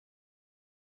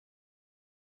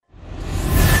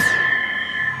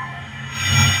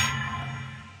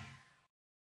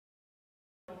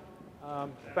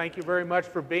Thank you very much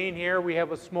for being here. We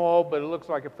have a small, but it looks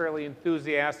like a fairly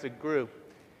enthusiastic group.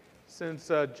 Since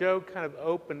Joe kind of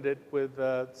opened it with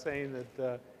saying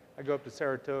that I go up to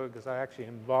Saratoga because I actually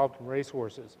am involved in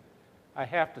racehorses, I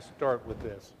have to start with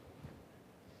this.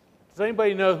 Does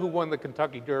anybody know who won the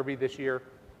Kentucky Derby this year?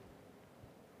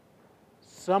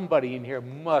 Somebody in here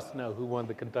must know who won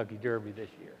the Kentucky Derby this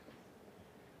year.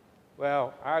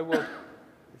 Well, I will,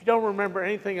 if you don't remember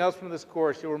anything else from this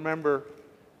course, you'll remember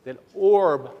that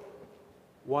Orb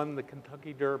won the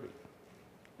Kentucky Derby.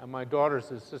 And my daughter's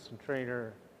the assistant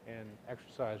trainer and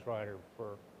exercise rider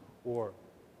for Orb.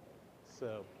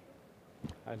 So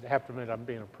I have to admit I'm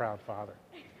being a proud father.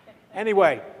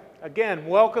 Anyway, again,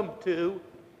 welcome to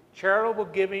Charitable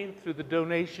Giving Through the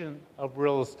Donation of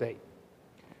Real Estate.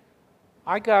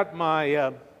 I got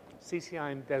my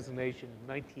CCIM designation in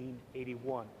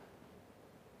 1981,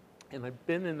 and I've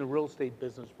been in the real estate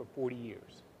business for 40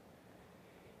 years.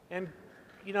 And,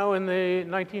 you know, in the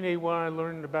 1981, I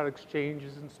learned about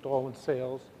exchanges, installment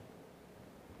sales.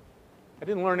 I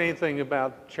didn't learn anything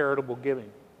about charitable giving,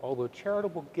 although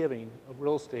charitable giving of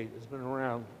real estate has been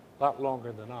around a lot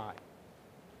longer than I.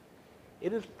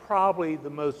 It is probably the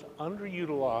most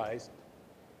underutilized,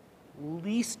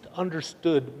 least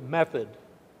understood method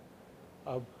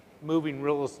of moving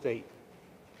real estate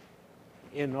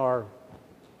in our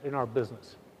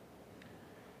business.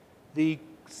 The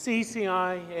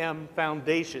CCIM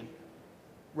Foundation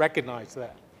recognized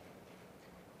that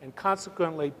and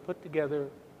consequently put together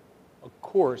a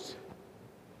course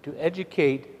to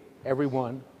educate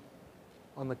everyone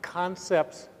on the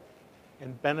concepts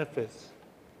and benefits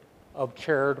of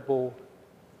charitable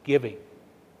giving.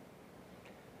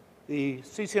 The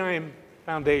CCIM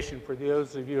Foundation, for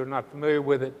those of you who are not familiar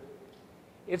with it,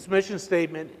 its mission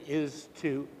statement is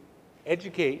to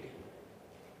educate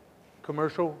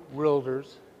commercial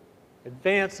realtors,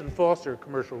 advance and foster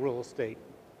commercial real estate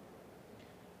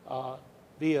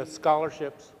via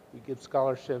scholarships. We give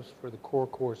scholarships for the core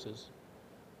courses,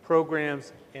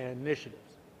 programs, and initiatives.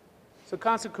 So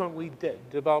consequently, we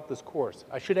developed this course.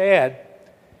 I should add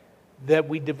that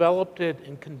we developed it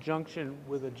in conjunction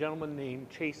with a gentleman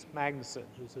named Chase Magnuson,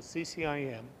 who's a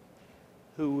CCIM,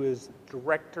 who is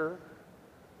Director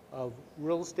of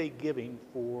Real Estate Giving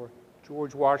for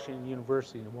George Washington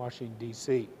University in Washington,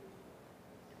 D.C.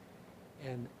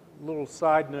 And a little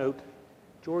side note,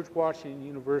 George Washington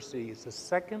University is the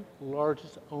second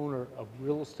largest owner of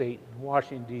real estate in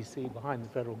Washington, D.C. behind the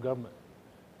federal government.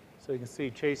 So you can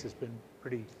see Chase has been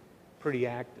pretty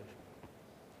active.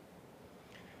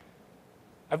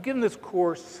 I've given this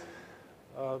course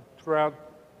throughout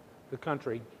the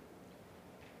country,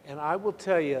 and I will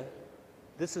tell you,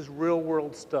 this is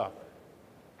real-world stuff.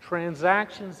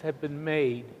 Transactions have been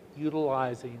made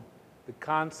utilizing the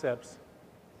concepts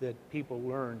that people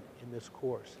learn in this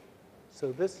course.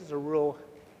 So this is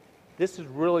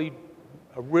really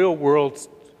a real-world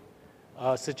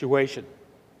situation.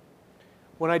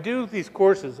 When I do these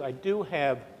courses, I do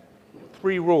have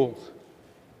 3 rules.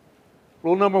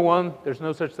 Rule number 1, there's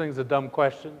no such thing as a dumb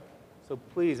question. So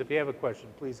please, if you have a question,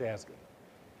 please ask it.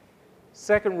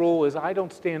 Second rule is I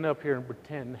don't stand up here and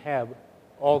pretend to have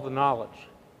all the knowledge.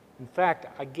 In fact,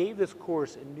 I gave this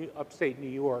course in upstate New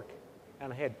York,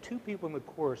 and I had 2 people in the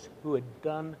course who had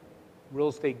done real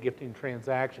estate gifting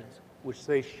transactions, which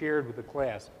they shared with the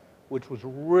class, which was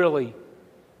really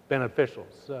beneficial.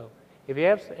 So if you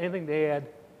have anything to add,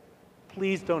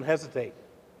 please don't hesitate.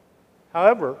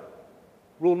 However,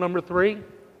 rule number 3,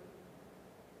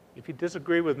 if you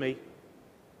disagree with me,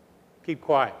 keep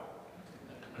quiet.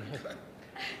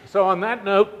 So on that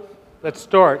note, let's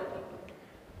start.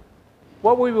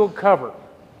 What we will cover: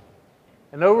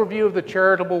 an overview of the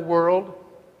charitable world,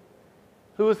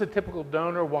 who is the typical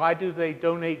donor, why do they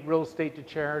donate real estate to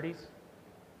charities,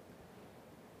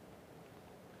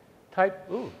 types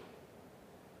of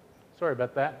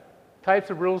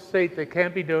real estate that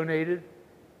can be donated,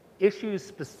 issues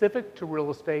specific to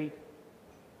real estate,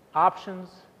 options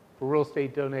for real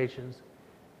estate donations,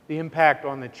 the impact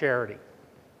on the charity.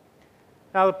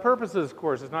 Now, the purpose of this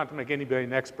course is not to make anybody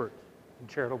an expert in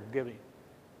charitable giving,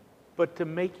 but to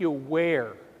make you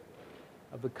aware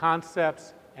of the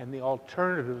concepts and the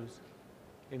alternatives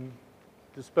in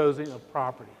disposing of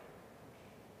property.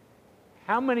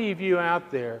 How many of you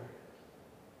out there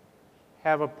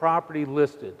have a property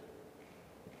listed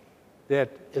that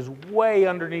is way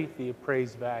underneath the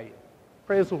appraised value?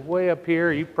 Appraisal's way up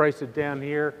here, you price it down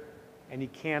here, and you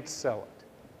can't sell it.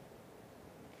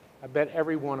 I bet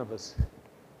every one of us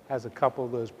has a couple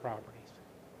of those properties.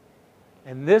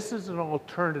 And this is an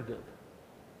alternative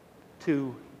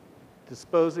to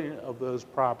disposing of those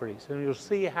properties. And you'll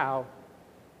see how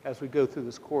as we go through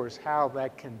this course how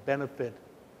that can benefit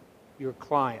your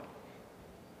client.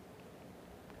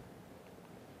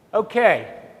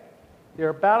 Okay, there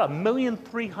are about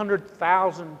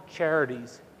 1,300,000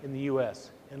 charities in the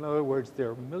U.S. In other words, there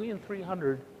are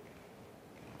 1,300,000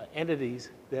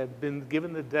 entities that have been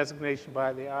given the designation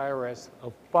by the IRS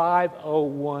of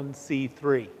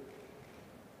 501c3.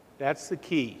 That's the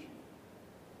key.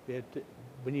 That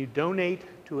when you donate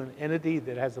to an entity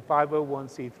that has a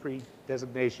 501c3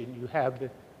 designation, you have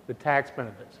the tax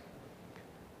benefits.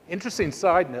 Interesting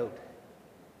side note,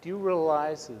 do you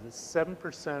realize that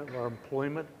 7% of our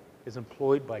employment is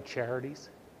employed by charities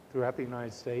throughout the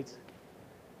United States?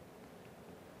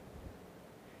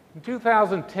 In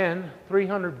 2010,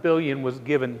 $300 billion was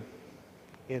given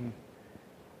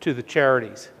to the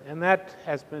charities, and that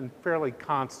has been fairly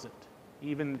constant,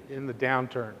 even in the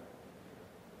downturn.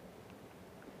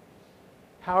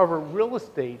 However, real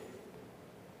estate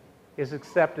is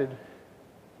accepted,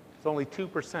 it's only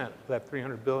 2% of that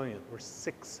 $300 billion, or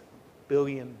 $6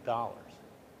 billion.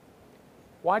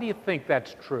 Why do you think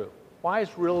that's true? Why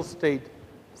is real estate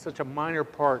such a minor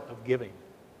part of giving?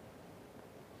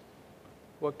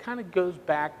 Well, it kind of goes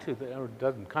back to or it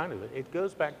doesn't kind of, it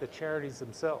goes back to charities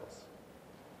themselves.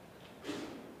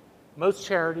 Most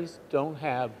charities don't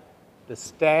have the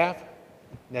staff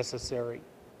necessary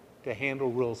to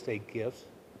handle real estate gifts.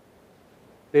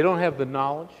 They don't have the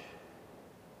knowledge,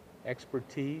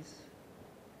 expertise.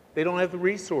 They don't have the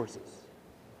resources.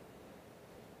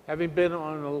 Having been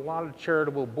on a lot of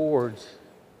charitable boards,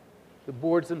 the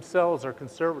boards themselves are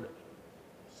conservative.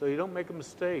 So you don't make a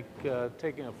mistake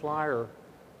taking a flyer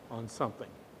on something.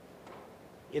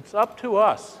 It's up to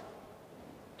us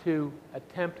to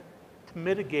attempt to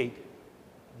mitigate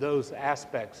those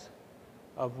aspects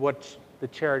of what the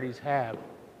charities have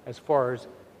as far as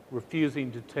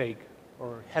refusing to take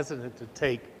or hesitant to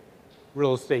take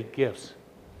real estate gifts.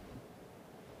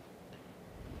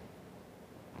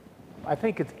 I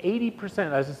think it's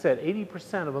 80%, as I said,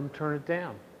 80% of them turn it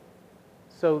down.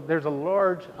 So there's a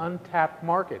large untapped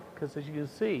market because, as you can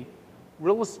see,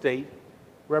 real estate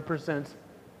represents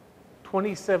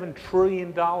 $27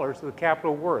 trillion of the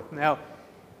capital worth. Now,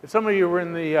 if some of you were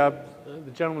in the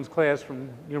gentleman's class from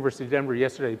University of Denver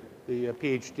yesterday, the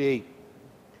PhD,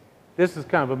 this is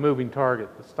kind of a moving target.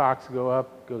 The stocks go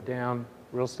up, go down,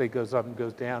 real estate goes up and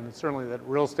goes down, and certainly that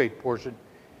real estate portion,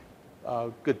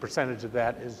 a good percentage of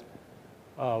that is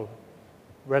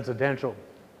residential.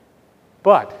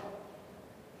 But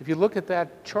if you look at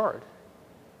that chart,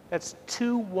 that's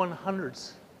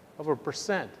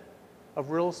 0.02%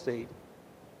 of real estate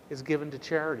is given to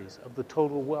charities of the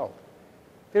total wealth.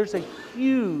 There's a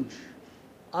huge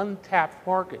untapped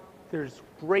market. There's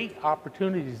great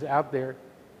opportunities out there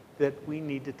that we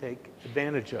need to take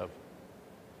advantage of.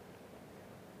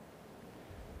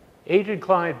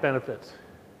 Agent-client benefits.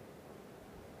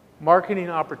 Marketing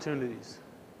opportunities.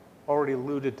 Already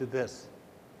alluded to this.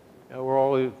 Now, we're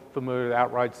all familiar with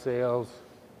outright sales,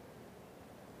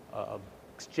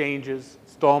 exchanges,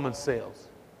 installment sales.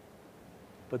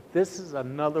 But this is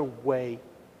another way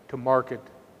to market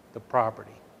the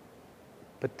property.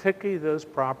 Particularly those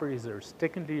properties that are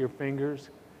sticking to your fingers,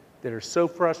 that are so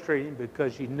frustrating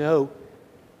because you know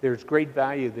there's great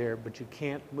value there, but you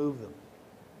can't move them.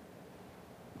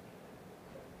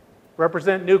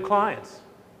 Represent new clients.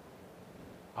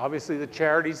 Obviously, the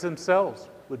charities themselves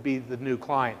would be the new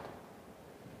client.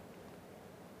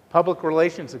 Public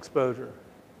relations exposure.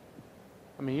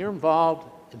 I mean, you're involved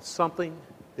in something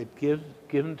that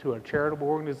given to a charitable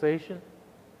organization,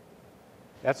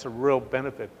 that's a real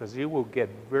benefit because you will get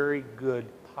very good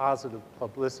positive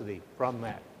publicity from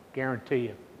that, guarantee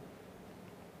you.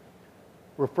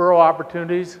 Referral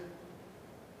opportunities.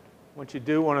 Once you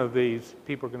do one of these,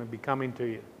 people are going to be coming to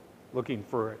you, looking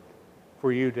for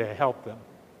you to help them.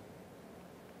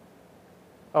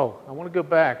 Oh, I want to go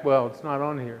back. Well, it's not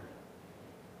on here.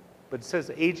 But it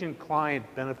says agent-client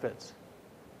benefits.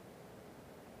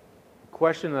 The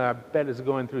question that I bet is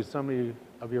going through some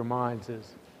of your minds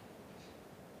is,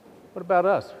 what about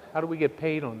us? How do we get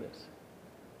paid on this?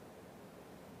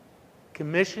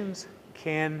 Commissions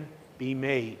can be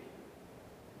made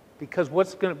because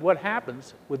what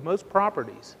happens with most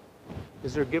properties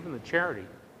is they're given to charity.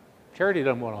 Charity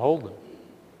doesn't want to hold them.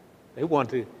 They want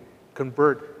to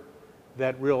convert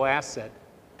that real asset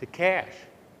to cash.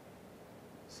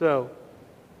 So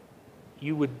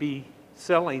you would be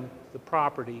selling the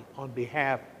property on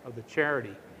behalf of the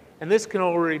charity. And this can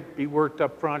already be worked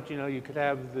up front. You know, you could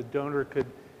have the donor could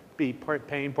be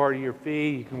paying part of your fee.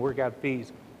 You can work out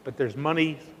fees. But there's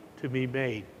money to be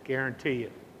made, guarantee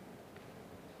it.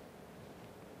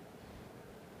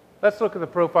 Let's look at the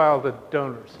profile of the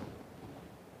donors.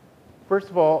 First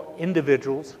of all,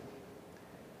 individuals,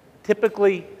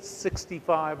 typically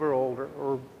 65 or older,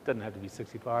 or doesn't have to be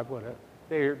 65, whatever.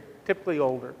 They're typically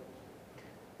older.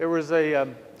 There was I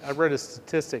read a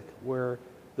statistic where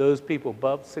those people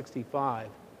above 65,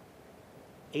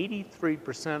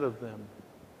 83% of them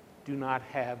do not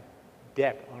have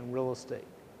debt on real estate.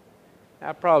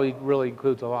 That probably really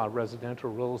includes a lot of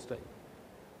residential real estate.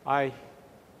 I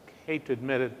hate to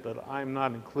admit it, but I'm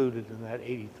not included in that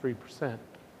 83%.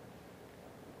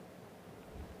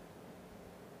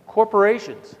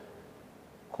 Corporations.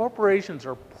 Corporations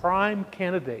are prime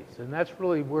candidates, and that's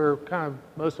really where kind of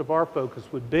most of our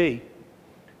focus would be,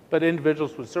 but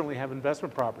individuals would certainly have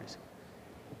investment properties.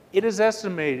 It is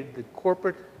estimated that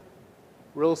corporate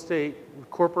real estate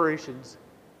corporations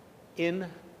in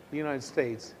the United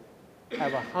States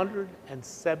have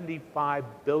 $175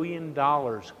 billion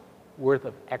worth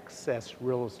of excess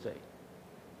real estate.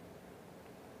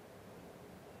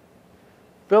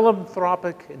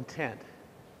 Philanthropic intent.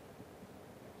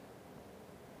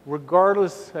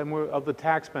 Regardless of the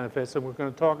tax benefits, and we're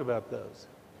going to talk about those,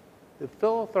 the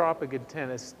philanthropic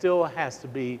intent still has to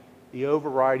be the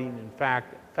overriding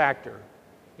factor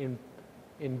in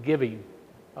giving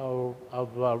of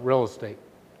real estate.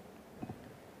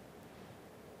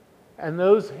 And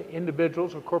those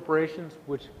individuals or corporations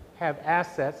which have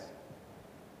assets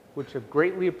which have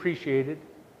greatly appreciated,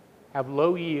 have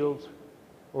low yields,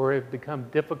 or have become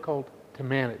difficult to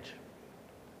manage.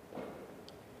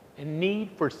 And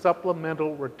need for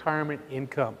supplemental retirement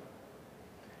income.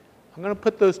 I'm going to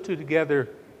put those two together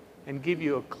and give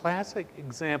you a classic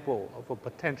example of a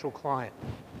potential client.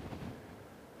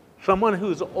 Someone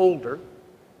who's older,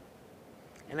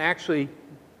 and actually,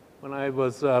 when I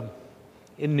was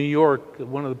in New York,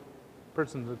 one of the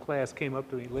persons in the class came up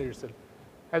to me later and said,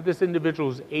 I have this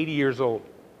individual who's 80 years old.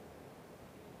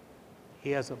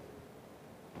 He has a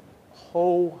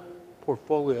whole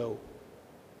portfolio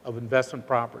of investment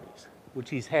properties, which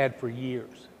he's had for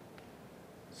years.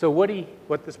 So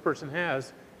what this person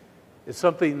has is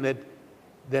something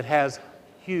that has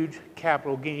huge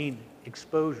capital gain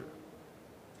exposure.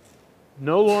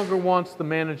 No longer wants the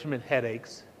management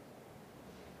headaches,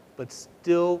 but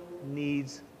still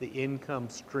needs the income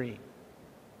stream.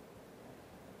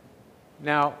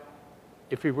 Now,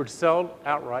 if he were to sell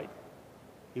outright,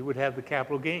 he would have the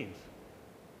capital gains.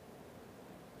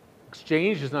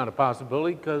 Exchange is not a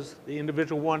possibility because the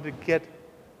individual wanted to get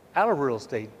out of real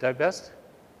estate, divest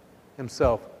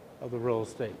himself of the real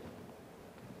estate.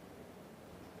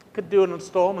 Could do an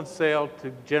installment sale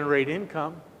to generate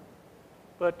income,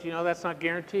 but that's not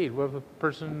guaranteed. What if a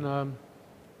person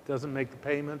doesn't make the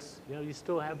payments? You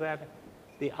still have that.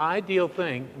 The ideal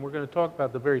thing, and we're going to talk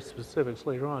about the very specifics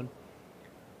later on,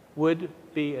 would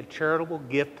be a charitable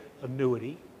gift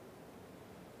annuity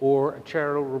or a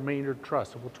charitable remainder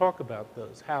trust. And we'll talk about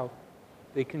those, how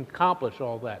they can accomplish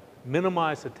all that.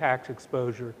 Minimize the tax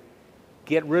exposure,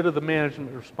 get rid of the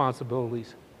management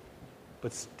responsibilities,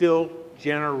 but still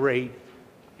generate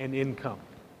an income.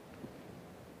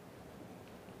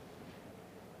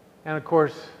 And of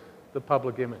course, the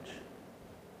public image.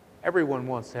 Everyone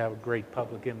wants to have a great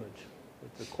public image.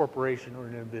 It's a corporation or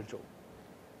an individual.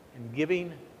 And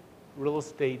giving real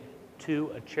estate to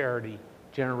a charity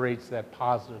generates that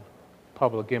positive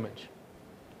public image.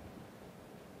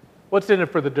 What's in it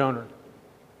for the donor?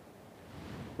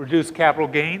 Reduced capital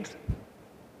gains.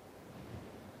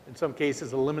 In some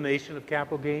cases, elimination of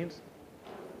capital gains.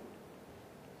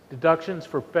 Deductions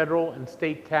for federal and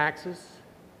state taxes.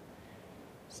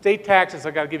 State taxes,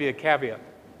 I've got to give you a caveat.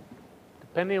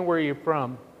 Depending on where you're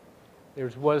from,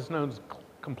 there's what is known as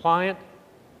compliant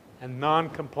and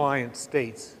non-compliant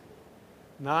states.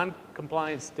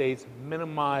 Non-compliant states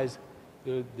minimize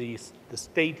the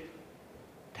state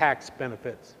tax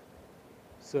benefits.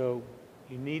 So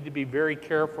you need to be very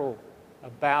careful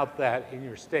about that in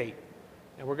your state.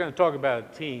 And we're going to talk about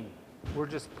a team. We're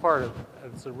just part of,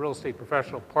 as a real estate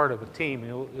professional, part of a team.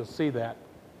 You'll see that.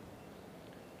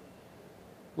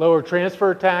 Lower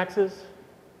transfer taxes,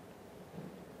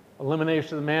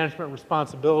 elimination of the management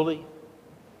responsibility,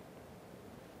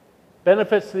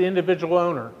 benefits to the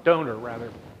individual donor.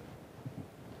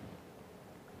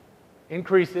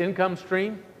 Increased income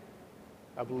stream,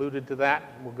 I've alluded to that,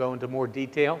 we'll go into more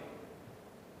detail.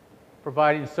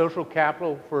 Providing social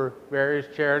capital for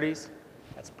various charities,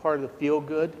 that's part of the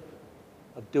feel-good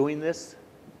of doing this.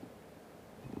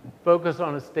 Focus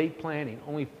on estate planning.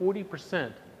 Only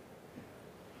 40%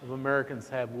 of Americans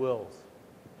have wills.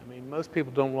 I mean, most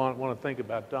people don't want to think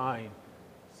about dying,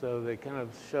 so they kind of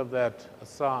shove that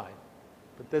aside.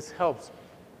 But this helps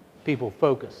people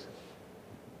focus.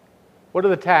 What are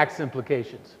the tax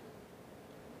implications?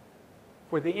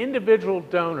 For the individual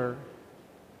donor,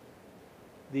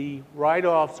 the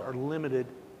write-offs are limited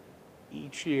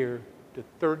each year to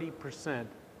 30%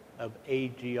 of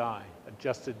AGI,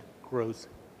 adjusted gross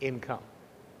income.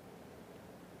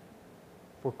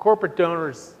 For corporate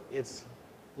donors, it's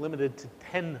limited to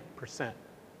 10%.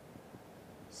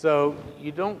 So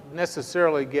you don't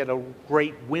necessarily get a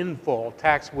great windfall,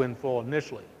 tax windfall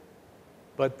initially,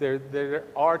 but there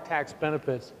are tax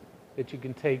benefits that you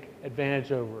can take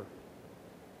advantage of.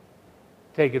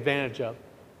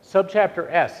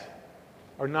 Subchapter S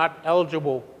are not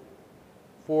eligible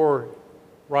for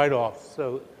write-offs.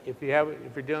 So if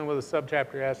you're dealing with a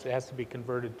subchapter S, it has to be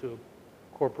converted to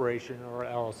a corporation or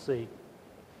LLC.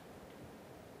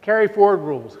 Carry forward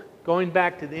rules. Going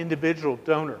back to the individual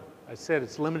donor, I said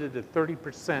it's limited to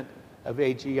 30% of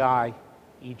AGI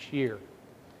each year.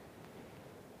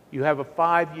 You have a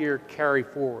 5-year carry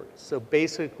forward. So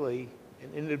basically,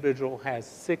 an individual has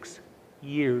 6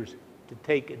 years to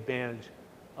take advantage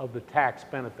of the tax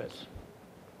benefits.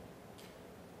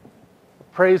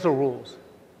 Appraisal rules.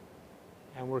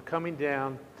 And we're coming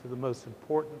down to the most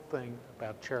important thing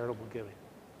about charitable giving.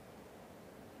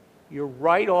 Your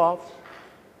write-offs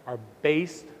are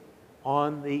based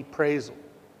on the appraisal.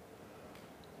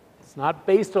 It's not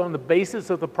based on the basis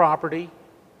of the property.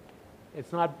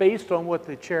 It's not based on what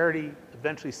the charity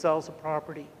eventually sells the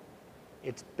property.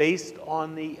 It's based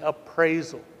on the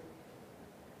appraisal.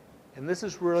 And this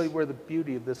is really where the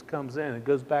beauty of this comes in. It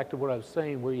goes back to what I was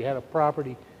saying, where you had a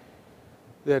property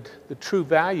that the true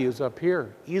value is up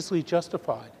here, easily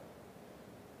justified,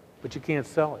 but you can't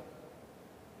sell it.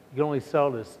 You can only sell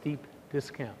it at a steep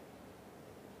discount.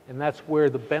 And that's where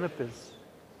the benefits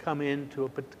come into a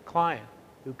client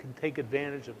who can take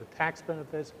advantage of the tax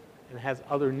benefits and has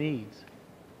other needs.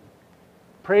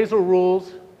 Appraisal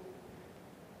rules.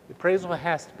 The appraisal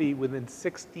has to be within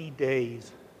 60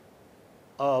 days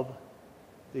of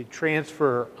the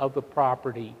transfer of the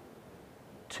property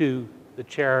to the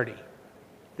charity.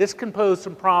 This can pose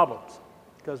some problems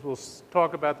because we'll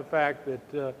talk about the fact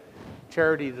that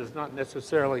charity does not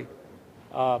necessarily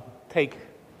take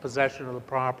possession of the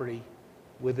property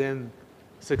within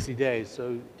 60 days.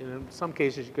 So in some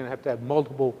cases, you're going to have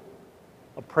multiple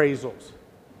appraisals.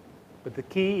 But the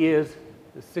key is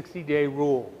the 60-day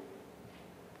rule.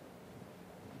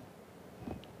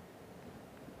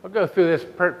 I'll go through this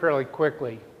fairly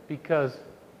quickly because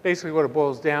basically what it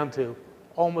boils down to,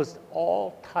 almost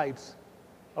all types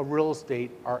of real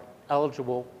estate are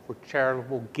eligible for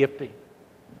charitable gifting.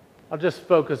 I'll just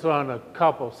focus on a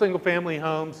couple. Single-family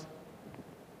homes,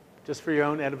 just for your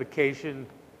own edification,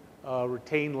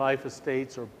 retained life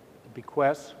estates or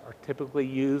bequests are typically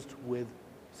used with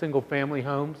single-family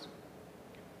homes.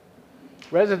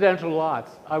 Residential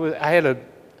lots. I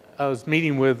was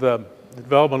meeting with the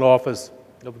development office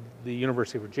of the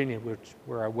University of Virginia,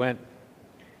 where I went,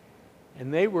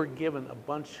 and they were given a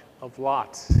bunch of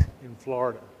lots in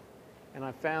Florida. And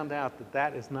I found out that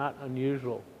that is not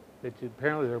unusual, that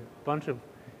apparently there are a bunch of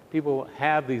people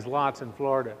have these lots in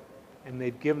Florida, and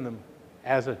they've given them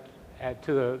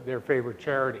to their favorite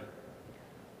charity.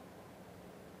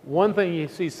 One thing you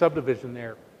see subdivision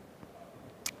there,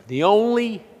 the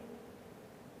only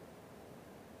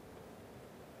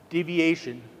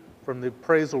deviation from the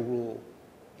appraisal rule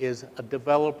is a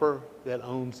developer that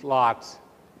owns lots.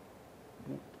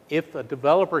 If a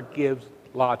developer gives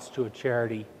lots to a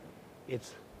charity,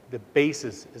 the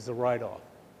basis is a write-off.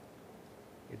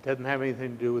 It doesn't have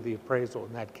anything to do with the appraisal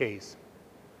in that case.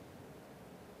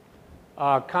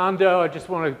 Condo, I just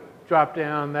want to drop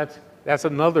down. That's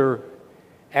another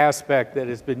aspect that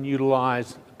has been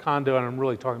utilized. Condo, and I'm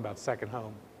really talking about second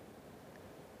home,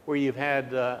 where you've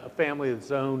had a family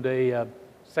that's owned a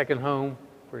second home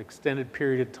for an extended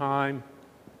period of time,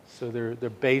 so their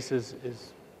basis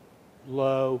is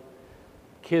low.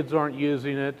 Kids aren't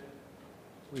using it.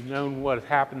 We've known what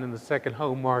happened in the second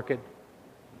home market.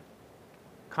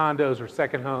 Condos or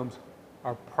second homes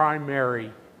are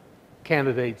primary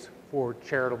candidates for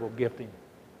charitable gifting.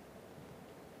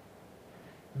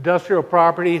 Industrial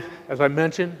property, as I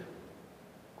mentioned,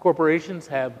 corporations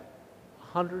have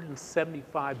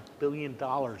 $175 billion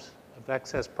of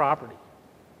excess property.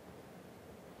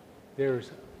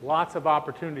 There's lots of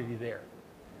opportunity there.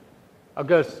 I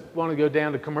want to go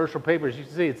down to commercial papers. You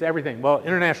can see it's everything. Well,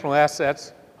 international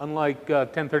assets, unlike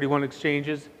 1031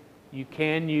 exchanges, you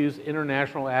can use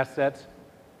international assets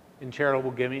in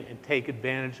charitable giving and take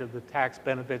advantage of the tax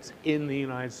benefits in the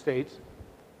United States.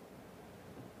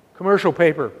 Commercial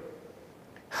paper.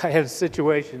 I had a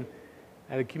situation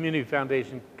at a community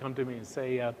foundation come to me and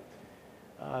say,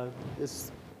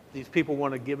 this these people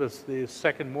want to give us the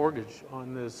second mortgage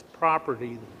on this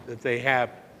property that they have.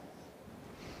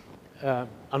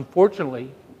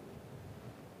 Unfortunately,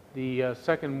 the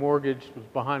second mortgage was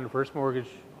behind the first mortgage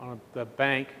on the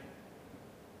bank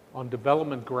on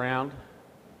development ground,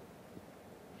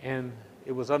 and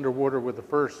it was underwater with the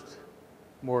first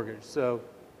mortgage. So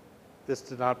this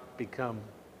did not become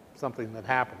something that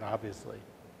happened, obviously.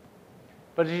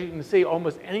 But as you can see,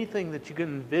 almost anything that you can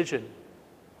envision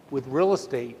with real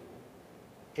estate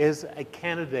is a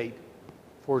candidate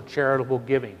for charitable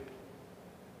giving.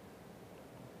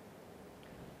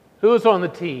 Who is on the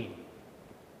team?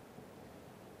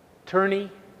 Attorney,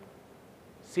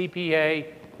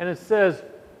 CPA, and it says,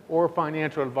 or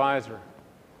financial advisor.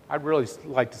 I'd really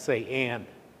like to say and.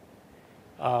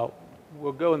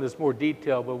 We'll go in this more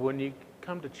detail, but when you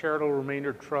come to charitable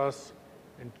remainder trusts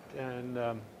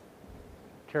and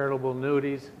charitable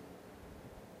annuities,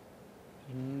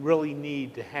 you really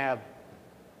need to have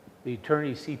the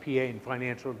attorney, CPA, and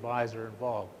financial advisor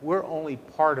involved. We're only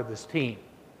part of this team.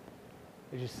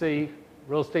 As you see,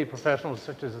 real estate professionals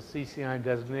such as a CCIM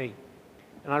designee.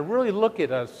 And I really look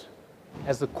at us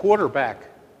as the quarterback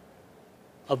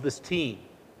of this team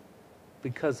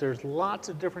because there's lots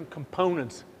of different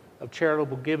components of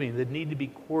charitable giving that need to be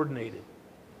coordinated.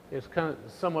 It's kind of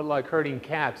somewhat like herding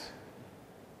cats,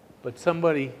 but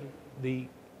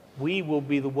we will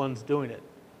be the ones doing it.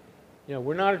 You know,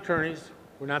 we're not attorneys,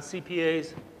 we're not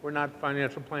CPAs, we're not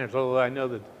financial planners, although I know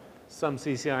that some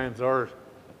CCIMs are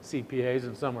CPAs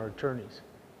and some are attorneys.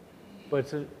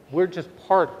 But we're just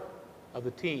part of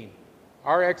the team.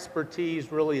 Our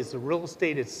expertise really is the real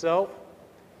estate itself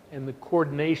and the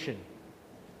coordination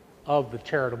of the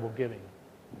charitable giving.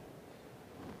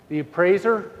 The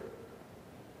appraiser,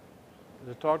 as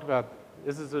I talked about,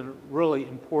 this is a really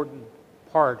important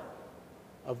part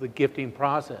of the gifting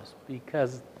process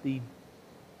because the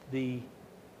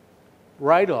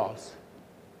write-offs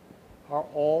are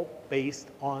all based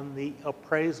on the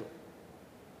appraisal.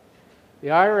 The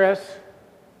IRS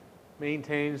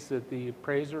maintains that the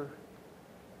appraiser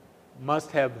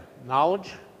must have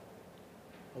knowledge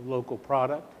of local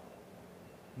product,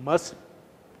 must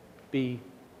be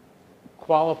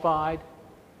qualified,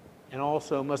 and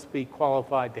also must be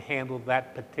qualified to handle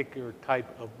that particular type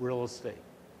of real estate.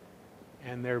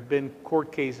 And there have been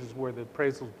court cases where the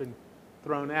appraisal's been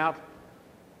thrown out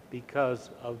because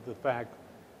of the fact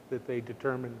that they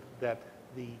determined that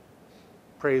the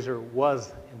appraiser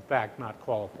was, in fact, not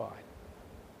qualified.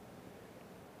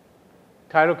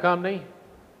 Title company,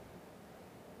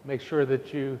 make sure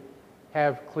that you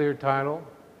have clear title,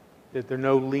 that there are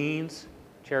no liens.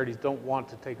 Charities don't want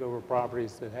to take over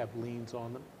properties that have liens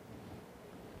on them.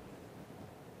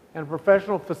 And a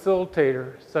professional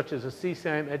facilitator, such as a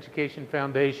CCIM Education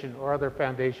Foundation or other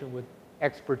foundation with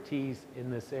expertise in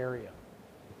this area.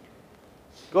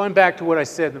 Going back to what I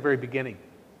said in the very beginning,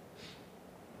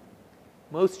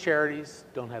 most charities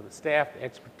don't have the staff, the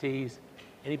expertise,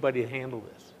 anybody to handle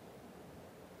this.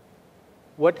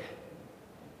 What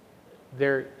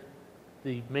the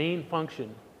main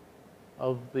function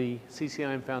of the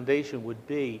CCIM Foundation would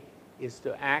be is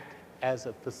to act as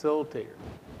a facilitator.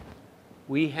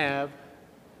 We have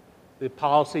the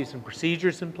policies and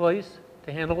procedures in place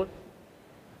to handle it.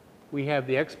 We have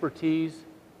the expertise.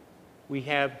 We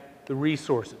have the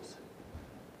resources.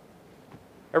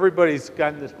 Everybody's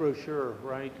gotten this brochure,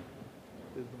 right?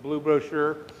 The blue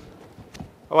brochure.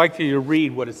 I'd like for you to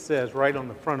read what it says right on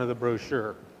the front of the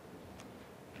brochure.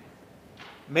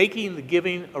 Making the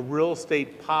giving of real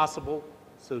estate possible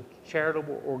so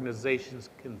charitable organizations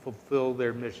can fulfill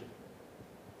their mission.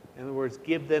 In other words,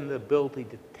 give them the ability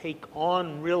to take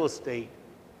on real estate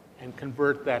and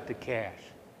convert that to cash.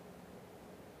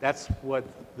 That's what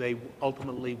they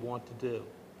ultimately want to do.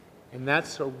 And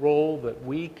that's a role that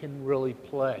we can really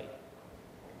play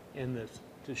in this,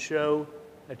 to show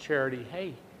a charity,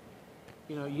 hey,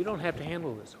 you know, you don't have to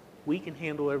handle this. We can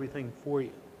handle everything for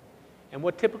you. And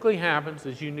what typically happens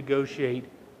is you negotiate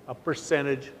a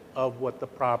percentage of what the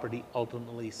property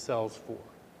ultimately sells for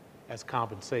as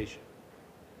compensation.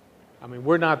 I mean,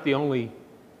 we're not the only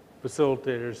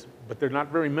facilitators, but there are not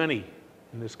very many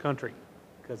in this country,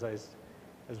 because as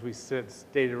we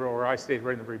stated, or I stated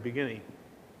right in the very beginning,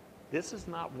 this is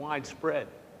not widespread,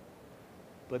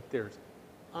 but there's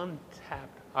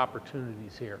untapped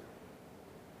opportunities here.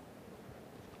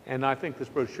 And I think this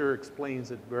brochure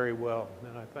explains it very well,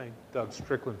 and I thank Doug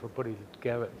Strickland for putting it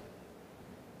together.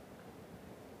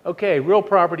 Okay, real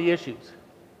property issues.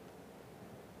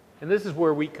 And this is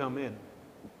where we come in.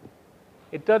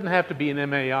 It doesn't have to be an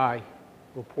MAI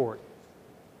report.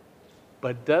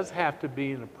 but it does have to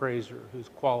be an appraiser who's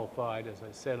qualified. As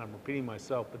I said, I'm repeating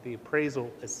myself, but the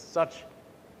appraisal is such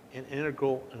an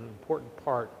integral and important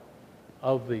part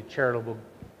of the charitable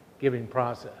giving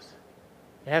process.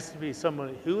 It has to be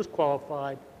someone who is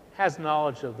qualified, has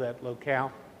knowledge of that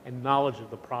locale, and knowledge of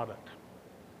the product.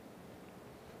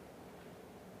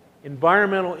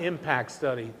 Environmental impact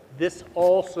study. This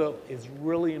also is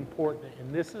really important,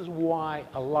 and this is why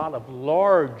a lot of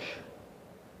large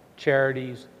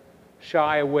charities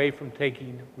shy away from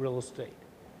taking real estate.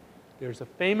 There's a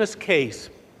famous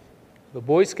case. The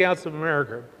Boy Scouts of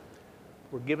America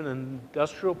were given an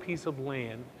industrial piece of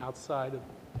land outside of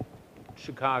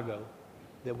Chicago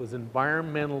that was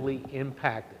environmentally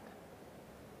impacted.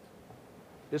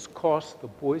 This cost the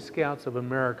Boy Scouts of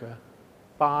America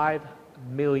 $5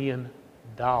 million.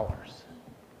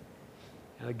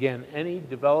 And again, any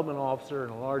development officer in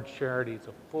a large charity is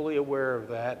fully aware of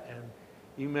that, and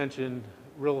you mentioned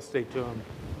real estate to them.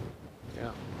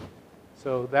 Yeah.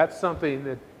 So that's something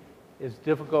that is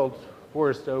difficult for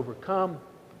us to overcome,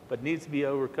 but needs to be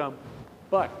overcome.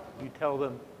 But you tell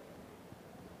them,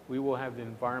 we will have the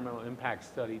environmental impact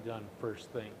study done first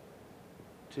thing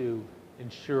to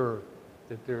ensure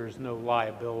that there is no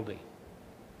liability.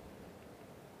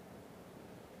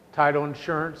 Title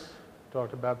insurance,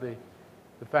 talked about the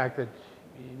fact that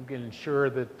you can ensure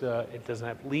that it doesn't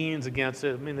have liens against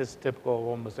it. I mean, this is typical of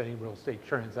almost any real estate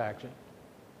transaction.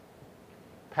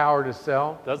 Power to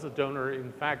sell. Does the donor,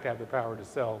 in fact, have the power to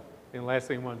sell? And the last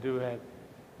thing you want to do is,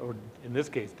 or in this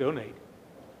case, donate.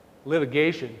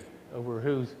 Litigation over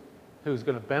who's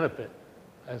going to benefit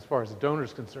as far as the donor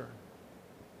is concerned.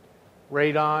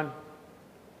 Radon.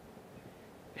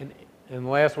 And the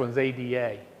last one is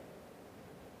ADA.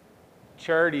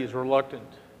 Charity is reluctant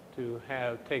to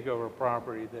take over a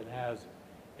property that has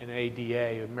an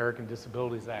ADA, American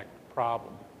Disabilities Act,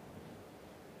 problem.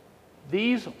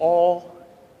 These all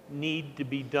need to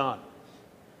be done.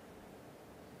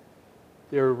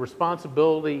 They're a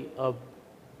responsibility of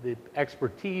the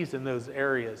expertise in those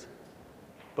areas,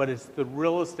 but it's the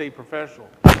real estate professional,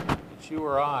 it's you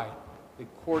or I, that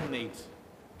coordinates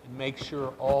and makes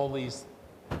sure all these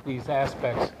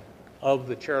aspects of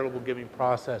the charitable giving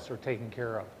process are taken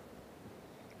care of.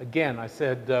 Again, I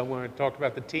said when I talked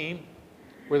about the team,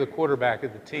 we're the quarterback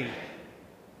of the team.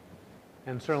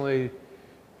 And certainly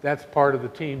that's part of the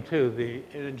team too, the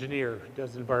engineer who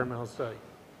does environmental study.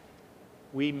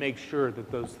 We make sure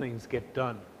that those things get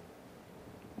done.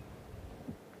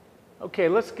 Okay,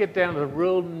 let's get down to the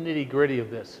real nitty-gritty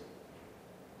of this.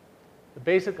 The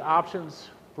basic options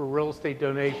for real estate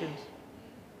donations: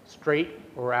 straight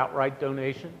or outright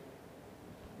donation,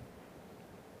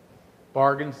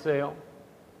 bargain sale,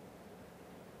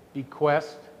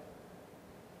 bequest,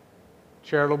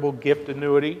 charitable gift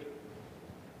annuity,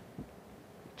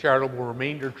 charitable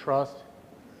remainder trust,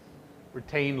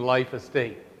 retained life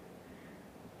estate.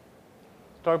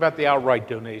 Let's talk about the outright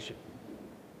donation.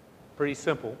 Pretty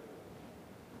simple.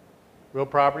 Real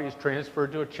property is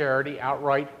transferred to a charity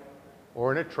outright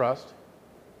or in a trust.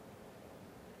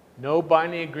 No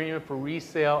binding agreement for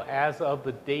resale as of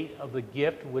the date of the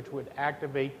gift, which would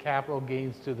activate capital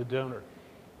gains to the donor.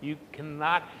 You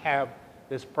cannot have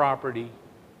this property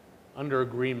under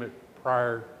agreement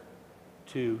prior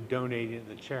to donating to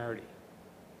the charity.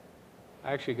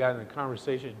 I actually got in a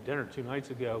conversation at dinner 2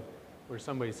 nights ago where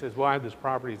somebody says, well, I have this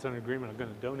property, it's under agreement, I'm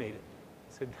going to donate it.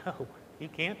 I said, no, you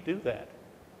can't do that.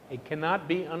 It cannot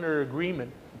be under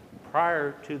agreement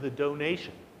prior to the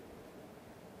donation.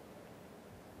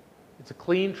 It's a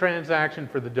clean transaction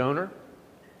for the donor.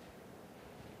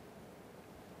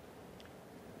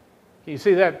 Can you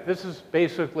see that? This is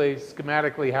basically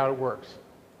schematically how it works.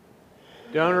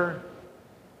 Donor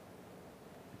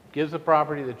gives the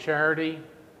property to the charity.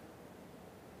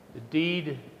 The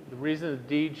deed, the reason the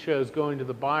deed shows going to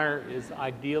the buyer is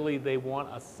ideally they want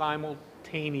a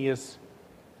simultaneous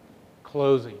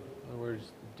closing. In other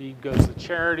words, the deed goes to the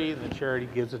charity, and the charity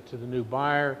gives it to the new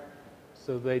buyer,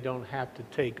 so they don't have to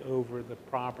take over the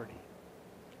property.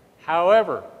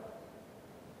 However,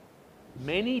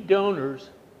 many donors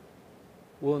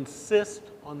will insist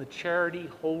on the charity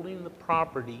holding the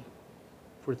property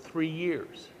for 3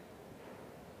 years.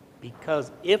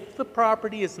 Because if the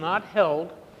property is not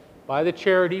held by the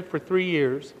charity for 3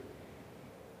 years,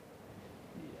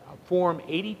 Form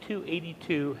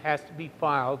 8282 has to be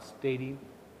filed stating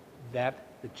that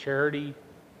the charity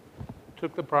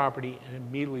took the property and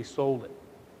immediately sold it.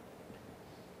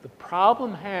 The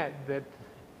problem that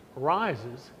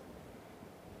arises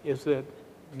is that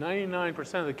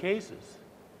 99% of the cases,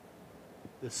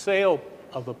 the sale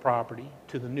of the property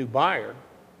to the new buyer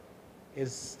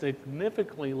is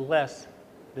significantly less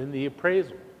than the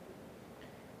appraisal.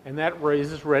 And that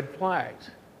raises red flags.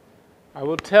 I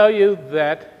will tell you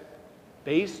that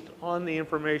based on the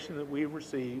information that we've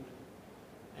received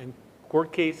and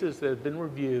court cases that have been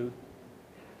reviewed,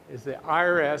 is the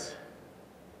IRS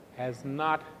has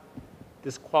not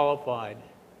disqualified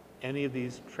any of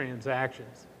these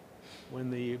transactions when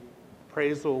the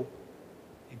appraisal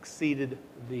exceeded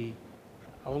the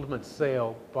ultimate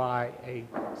sale by a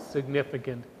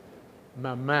significant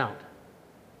amount.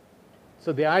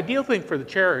 So the ideal thing for the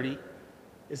charity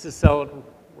is to sell it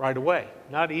right away,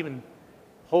 not even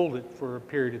hold it for a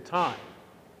period of time.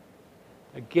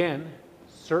 Again,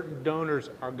 certain donors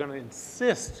are going to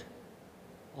insist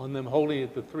on them holding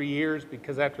it for 3 years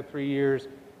because after 3 years,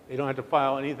 they don't have to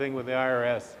file anything with the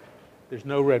IRS. There's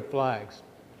no red flags.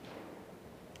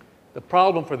 The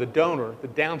problem for the donor, the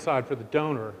downside for the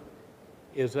donor,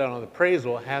 is that on the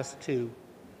appraisal it has to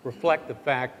reflect the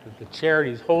fact that the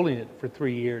charity is holding it for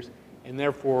 3 years, and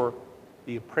therefore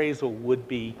the appraisal would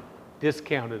be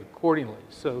discounted accordingly.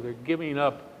 So they're giving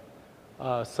up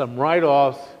some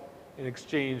write-offs in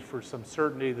exchange for some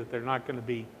certainty that they're not going to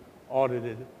be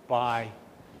audited by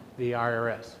the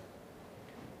IRS.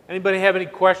 Anybody have any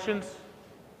questions,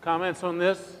 comments on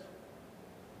this?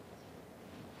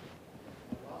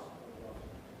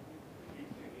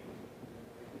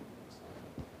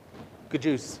 Could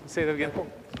you say that again? The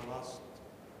last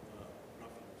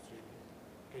profit statement,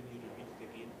 can you repeat it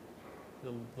again?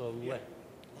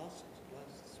 Last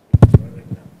speech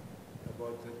right now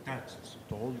about the taxes.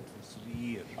 To hold it for 3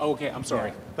 years. Okay, I'm sorry.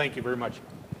 Yeah. Thank you very much.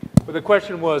 But the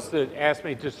question was that asked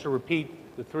me just to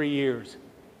repeat the 3 years.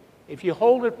 If you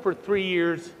hold it for 3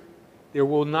 years, there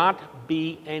will not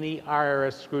be any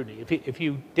IRS scrutiny. If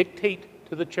you dictate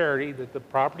to the charity that the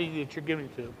property that you're giving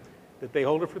to, that they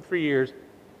hold it for 3 years,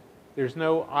 there's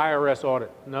no IRS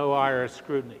audit, no IRS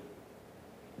scrutiny.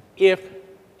 If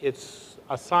it's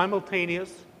a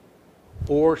simultaneous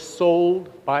or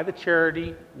sold by the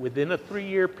charity within a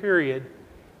 3-year period,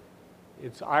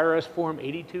 it's IRS Form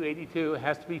 8282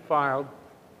 has to be filed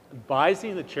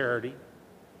advising the charity,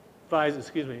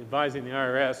 advising the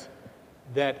IRS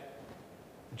that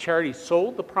the charity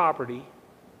sold the property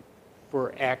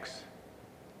for X,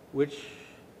 which,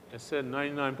 as said,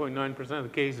 99.9% of the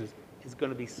cases is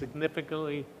going to be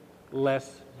significantly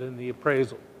less than the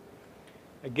appraisal.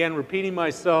 Again, repeating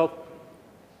myself,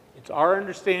 it's our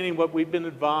understanding, what we've been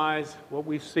advised, what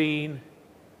we've seen,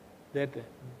 that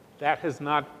that has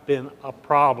not been a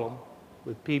problem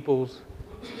with people's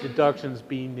deductions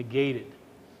being negated.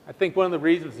 I think one of the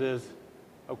reasons is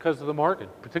because of the market,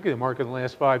 particularly the market in the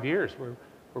last 5 years, where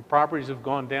properties have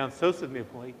gone down so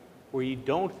significantly, where you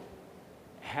don't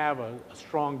have a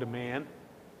strong demand,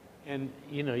 and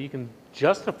you can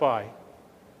justify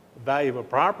the value of a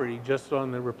property just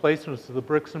on the replacements of the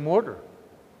bricks and mortar.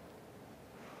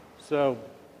 So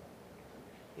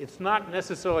it's not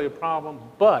necessarily a problem,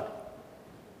 but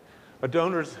a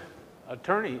donor's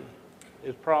attorney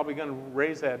is probably going to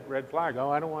raise that red flag.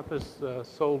 Oh, I don't want this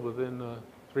sold within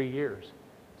 3 years.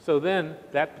 So then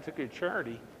that particular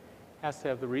charity has to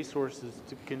have the resources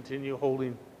to continue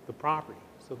holding the property.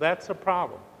 So that's a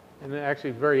problem. And then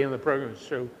actually, very end of the program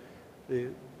show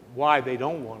why they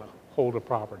don't want to hold a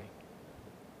property.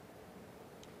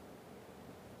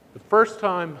 The first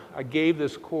time I gave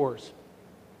this course,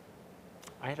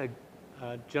 I had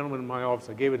a gentleman in my office.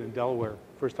 I gave it in Delaware.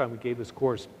 First time we gave this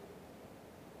course.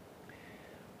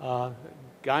 Guy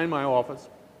in my office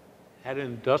had an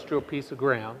industrial piece of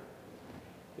ground.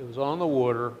 It was on the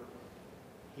water.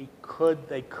 They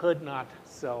could not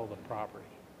sell the property.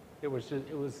 It was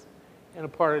in a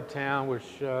part of town which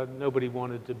nobody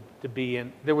wanted to be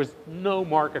in. There was no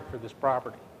market for this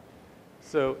property.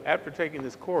 So after taking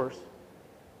this course,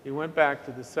 he went back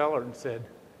to the seller and said,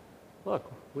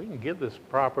 look, we can give this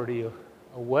property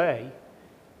away.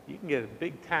 You can get a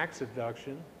big tax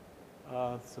deduction,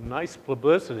 some nice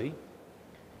publicity,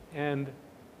 and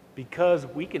because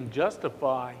we can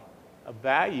justify a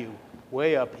value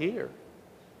way up here,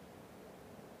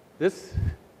 this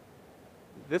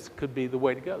could be the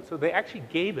way to go. So they actually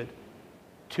gave it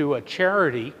to a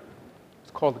charity.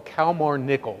 It's called the Kalmar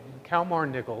Nickel. Kalmar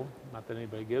Nickel, not that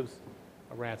anybody gives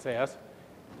a rat's ass.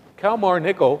 Kalmar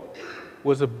Nickel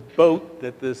was a boat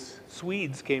that the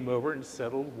Swedes came over and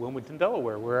settled Wilmington,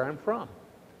 Delaware, where I'm from.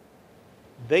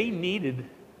 They needed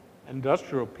an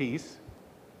industrial piece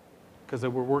because they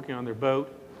were working on their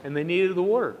boat, and they needed the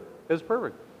water. It was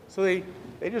perfect. So they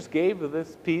just gave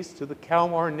this piece to the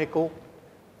Kalmar Nickel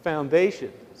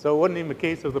Foundation. So it wasn't even a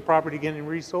case of the property getting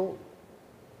resold.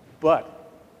 But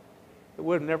it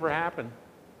would have never happened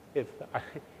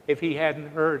if he hadn't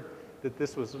heard that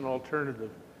this was an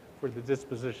alternative for the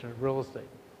disposition of real estate.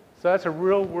 So that's a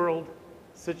real-world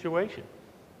situation.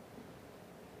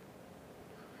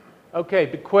 Okay,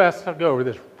 bequests, I'll go over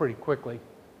this pretty quickly.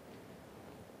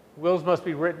 Wills must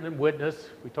be written and witnessed.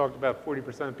 We talked about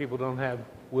 40% of people don't have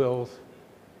wills.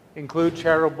 Include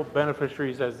charitable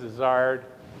beneficiaries as desired.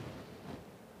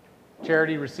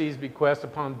 Charity receives bequests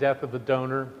upon death of the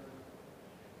donor.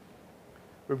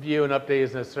 Review and update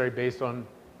as necessary based on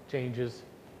changes.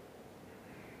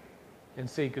 And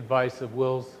seek advice of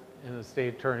wills and the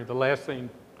state attorney. The last thing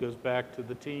goes back to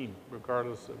the team,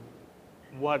 regardless of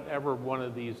whatever one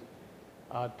of these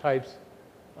types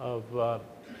of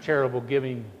charitable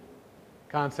giving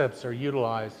concepts are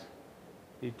utilized.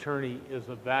 The attorney is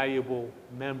a valuable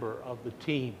member of the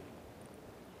team.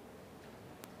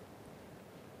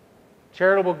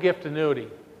 Charitable gift annuity.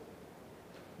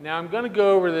 Now I'm going to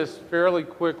go over this fairly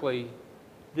quickly.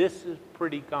 This is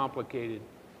pretty complicated.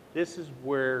 This is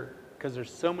where, because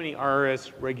there's so many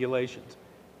IRS regulations,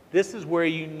 this is where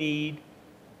you need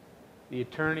the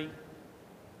attorney,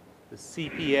 the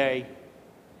CPA,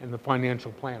 and the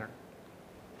financial planner.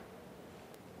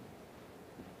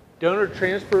 Donor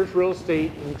transfers real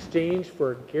estate in exchange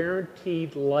for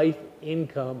guaranteed life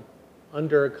income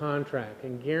under a contract.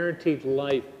 And guaranteed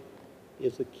life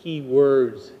is the key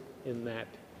words in that.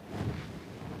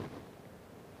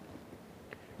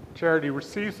 Charity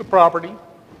receives the property,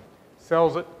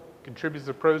 sells it, contributes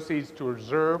the proceeds to a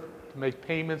reserve to make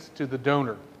payments to the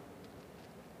donor.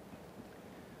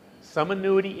 Some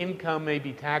annuity income may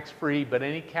be tax-free, but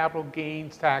any capital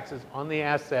gains taxes on the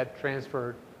asset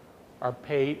transferred are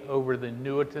paid over the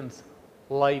annuitant's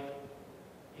life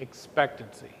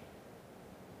expectancy.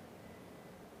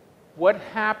 What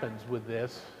happens with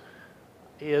this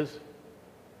is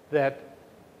that,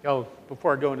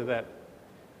 before I go into that,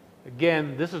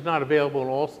 again, this is not available in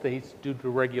all states due to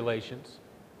regulations.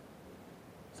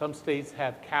 Some states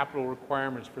have capital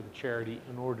requirements for the charity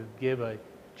in order to give a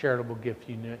charitable gift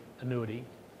annuity.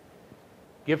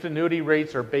 Gift annuity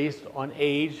rates are based on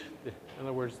age. In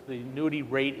other words, the annuity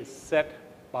rate is set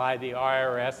by the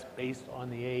IRS based on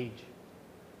the age.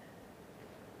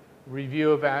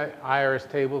 Review of IRS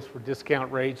tables for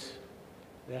discount rates.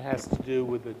 That has to do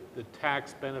with the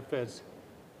tax benefits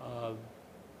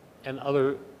and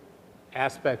other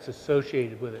aspects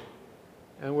associated with it.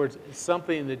 In other words, it's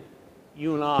something that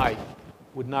you and I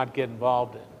would not get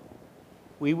involved in.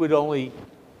 We would only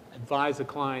advise a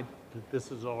client that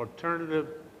this is an alternative.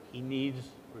 He needs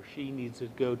or she needs to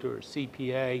go to her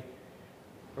CPA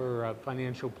or a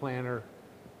financial planner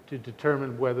to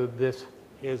determine whether this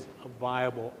is a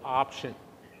viable option.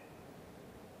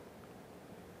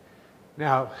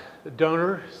 Now, the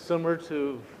donor, similar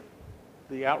to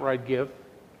the outright gift,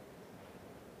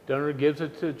 donor gives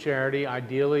it to charity.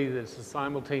 Ideally, it's a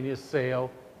simultaneous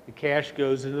sale. The cash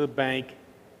goes into the bank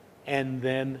and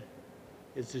then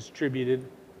is distributed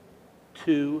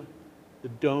to the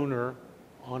donor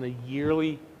on a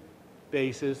yearly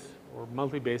basis or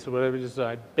monthly basis, or whatever you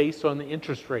decide, based on the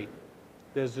interest rate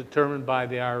that is determined by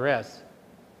the IRS.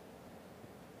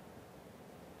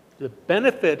 The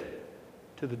benefit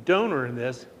to the donor in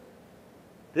this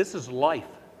is life.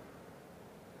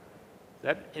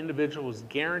 That individual is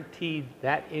guaranteed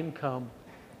that income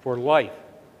for life.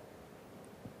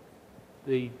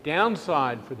 The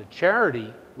downside for the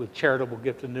charity with charitable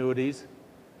gift annuities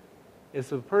is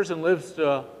if a person lives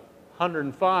to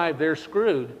 105, they're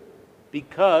screwed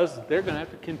because they're going to have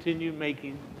to continue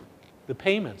making the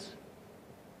payments.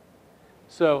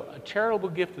 So a charitable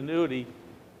gift annuity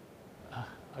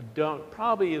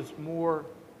probably is more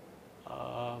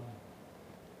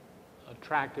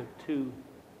attractive to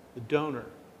the donor,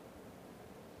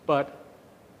 but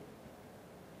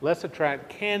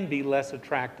can be less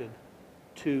attractive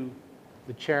to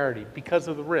the charity because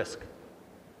of the risk.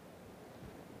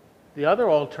 The other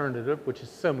alternative, which is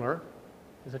similar,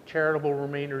 is a charitable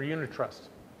remainder unit trust.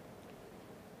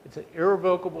 It's an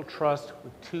irrevocable trust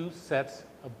with two sets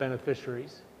of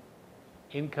beneficiaries,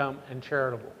 income and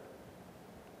charitable.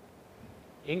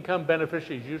 Income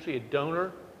beneficiary is usually a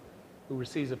donor who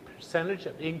receives a percentage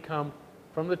of income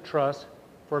from the trust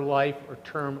for life or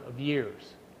term of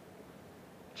years.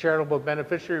 Charitable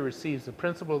beneficiary receives the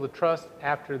principal of the trust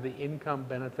after the income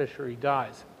beneficiary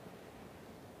dies.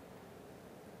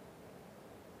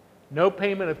 No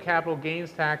payment of capital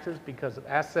gains taxes because of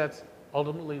assets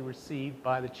ultimately received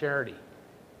by the charity.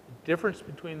 The difference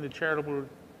between the charitable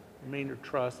remainder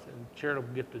trust and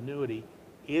charitable gift annuity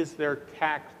is there's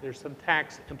some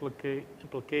tax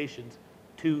implications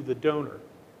to the donor.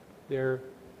 The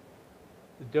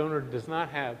donor does not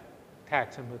have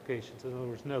tax implications. In other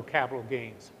words, no capital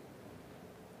gains.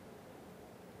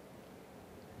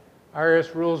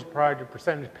 IRS rules apply to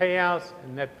percentage payouts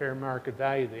and net fair market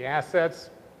value of the assets.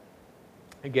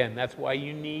 Again, that's why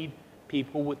you need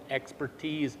people with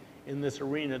expertise in this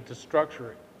arena to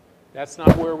structure it. That's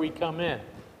not where we come in.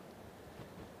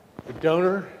 The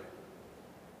donor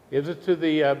gives it to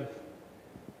the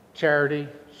charity.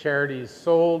 Charity is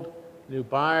sold. New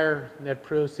buyer, net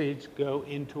proceeds go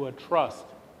into a trust.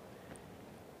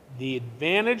 The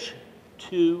advantage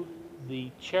to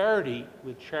the charity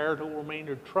with charitable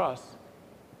remainder trust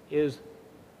is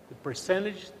the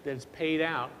percentage that's paid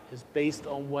out is based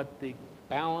on what the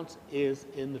balance is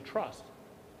in the trust.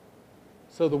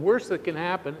 So the worst that can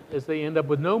happen is they end up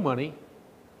with no money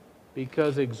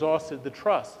because they exhausted the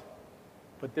trust.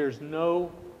 But there's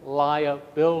no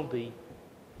liability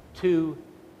to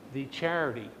the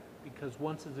charity because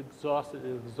once it's exhausted,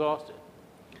 it's exhausted.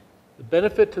 The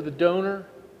benefit to the donor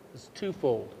is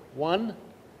twofold. One,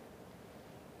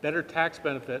 better tax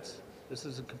benefits. This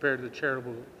is compared to the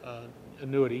charitable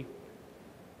annuity.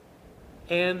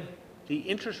 And the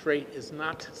interest rate is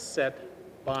not set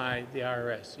by the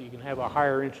IRS, so you can have a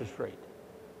higher interest rate.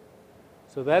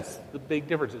 So that's the big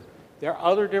differences. There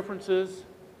are other differences,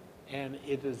 and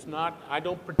it is not, I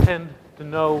don't pretend to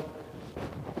know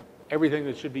everything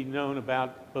that should be known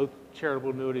about both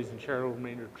charitable annuities and charitable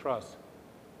remainder trusts,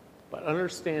 but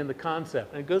understand the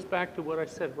concept. And it goes back to what I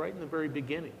said right in the very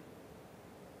beginning.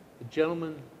 The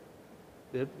gentleman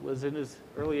that was in his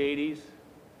early 80s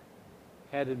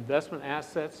had investment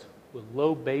assets with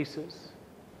low basis,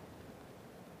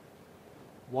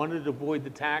 wanted to avoid the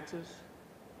taxes,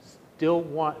 still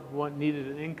needed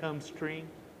an income stream.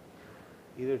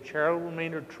 Either charitable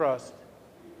remainder trust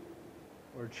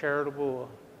or charitable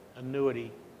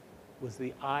annuity was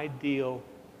the ideal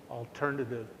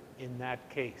alternative in that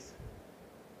case.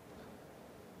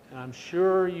 And I'm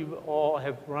sure you all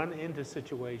have run into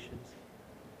situations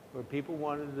where people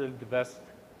wanted to divest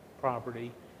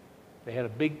property. They had a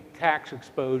big tax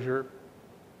exposure.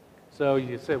 So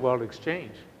you said, well,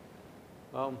 exchange.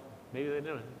 Well, maybe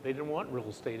they didn't want real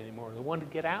estate anymore. They wanted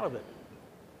to get out of it.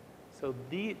 So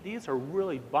these are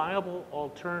really viable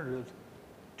alternatives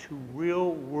to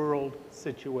real world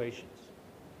situations.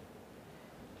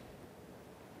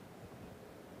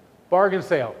 Bargain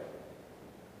sale.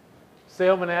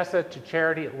 Sale of an asset to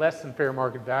charity at less than fair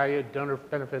market value. Donor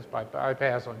benefits by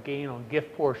bypass on gain on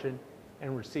gift portion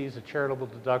and receives a charitable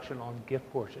deduction on gift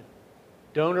portion.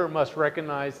 Donor must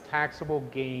recognize taxable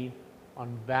gain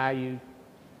on value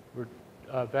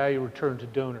returned to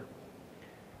donor.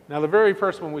 Now, the very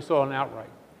first one we saw an outright.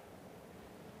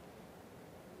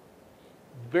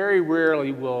 Very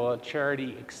rarely will a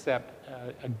charity accept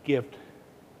a gift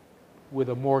with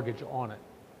a mortgage on it.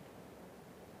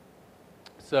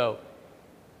 So,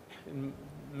 in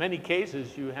many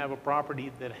cases, you have a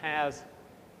property that has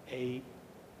a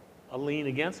lien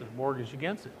against it, a mortgage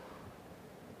against it.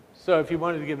 So if you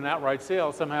wanted to give an outright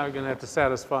sale, somehow you're going to have to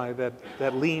satisfy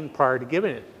that lien prior to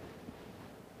giving it.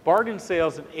 Bargain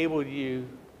sales enable you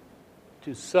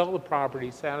to sell the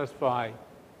property, satisfy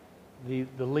the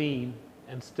lien,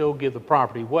 and still give the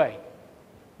property away.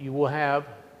 You will have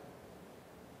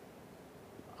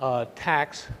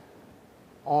tax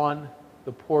on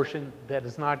the portion that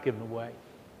is not given away.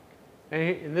 And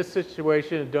in this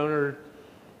situation, a donor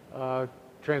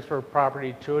transfer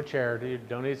property to a charity,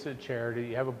 donates to a charity,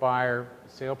 you have a buyer,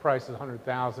 sale price is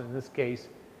 $100,000. In this case,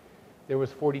 there was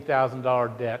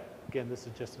 $40,000 debt. Again, this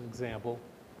is just an example.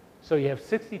 So you have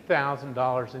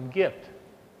 $60,000 in gift.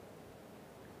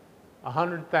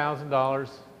 $100,000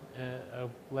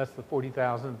 less the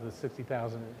 $40,000, the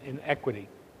 $60,000 in equity.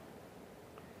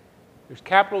 There's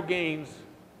capital gains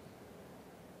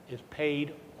is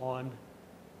paid on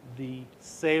the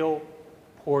sale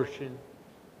portion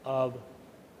of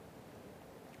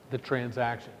the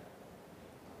transaction.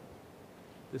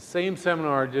 The same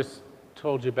seminar I just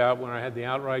told you about when I had the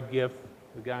outright gift,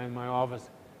 the guy in my office,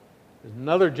 there's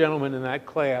another gentleman in that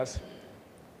class,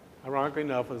 ironically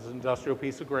enough, was an industrial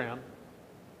piece of ground,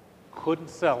 couldn't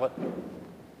sell it.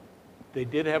 They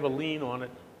did have a lien on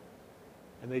it,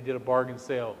 and they did a bargain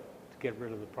sale to get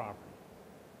rid of the property.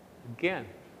 Again,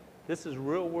 this is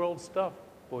real world stuff,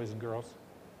 boys and girls,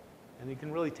 and you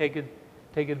can really take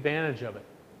advantage of it.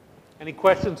 Any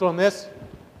questions on this?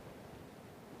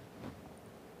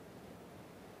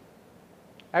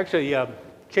 Actually,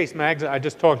 Chase Magnuson, I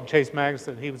just talked to Chase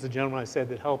Magnuson. He was the gentleman I said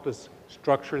that helped us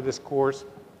structure this course.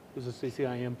 He was a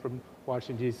CCIM from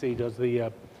Washington, D.C., does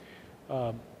the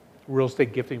real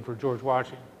estate gifting for George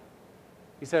Washington.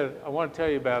 He said, I want to tell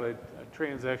you about a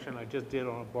transaction I just did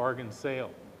on a bargain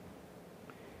sale.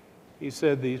 He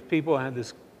said these people had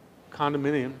this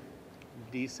condominium in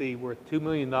D.C. worth $2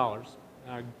 million.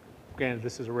 I Granted,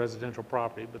 this is a residential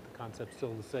property, but the concept's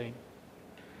still the same.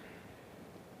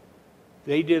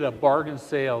 They did a bargain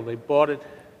sale. They bought it.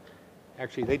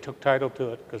 Actually, they took title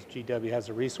to it because GW has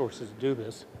the resources to do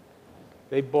this.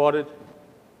 They bought it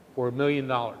for $1 million.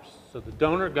 So the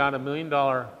donor got $1 million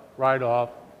write-off.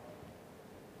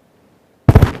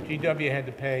 GW had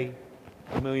to pay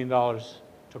 $1 million,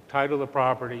 took title of the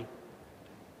property.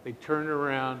 They turned it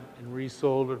around and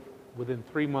resold it within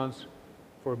 3 months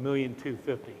for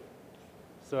 $1,250,000.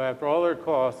 So after all their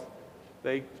costs,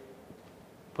 they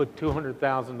put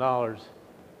 $200,000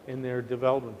 in their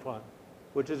development fund,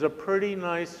 which is a pretty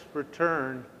nice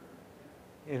return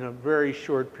in a very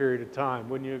short period of time.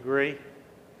 Wouldn't you agree?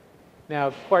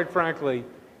 Now, quite frankly,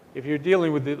 if you're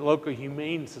dealing with the local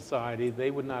humane society,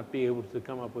 they would not be able to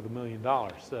come up with $1 million.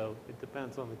 So it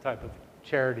depends on the type of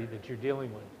charity that you're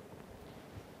dealing with.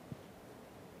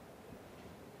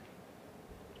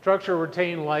 Structure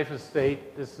retained life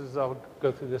estate. This is, I'll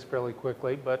go through this fairly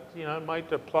quickly, but you know, it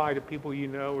might apply to people you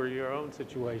know or your own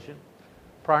situation.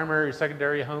 Primary or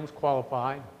secondary homes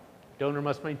qualify. Donor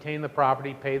must maintain the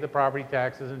property, pay the property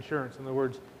taxes, insurance. In other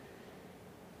words,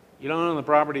 you don't own the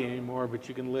property anymore, but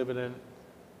you can live in it,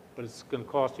 but it's going to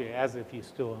cost you as if you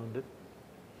still owned it.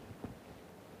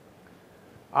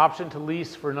 Option to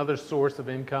lease for another source of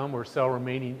income or sell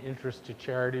remaining interest to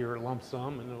charity or lump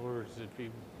sum. In other words, if you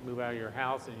move out of your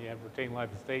house and you have retained life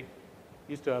estate,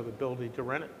 you still have the ability to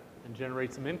rent it and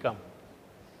generate some income.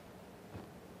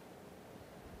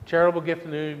 Charitable gift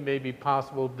annuity may be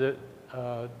possible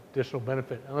additional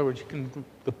benefit. In other words,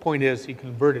 the point is you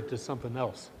convert it to something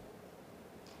else.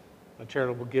 A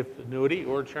charitable gift annuity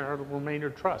or a charitable remainder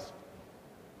trust.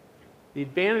 The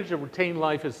advantage of retained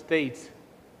life estates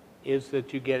is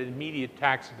that you get immediate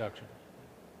tax deduction.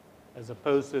 As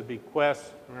opposed to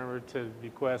bequests, remember to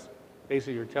bequest,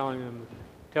 basically you're telling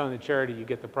the charity you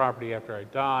get the property after I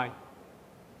die.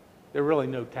 There are really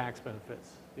no tax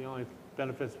benefits. The only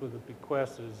benefits with a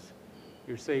bequest is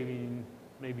you're saving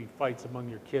maybe fights among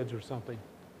your kids or something.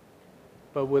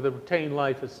 But with a retained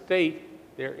life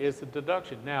estate, there is a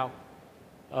deduction. Now,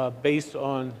 based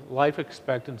on life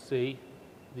expectancy,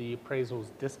 the appraisal is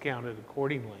discounted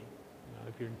accordingly. You know,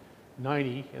 if you're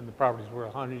 90 and the property's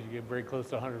worth 100, you get very close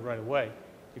to 100 right away.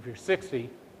 If you're 60,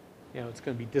 you know, it's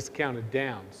going to be discounted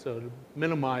down, so it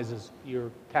minimizes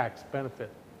your tax benefit.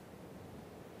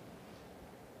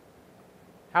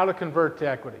 How to convert to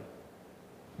equity?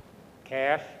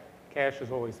 Cash. Cash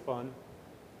is always fun.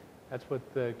 That's what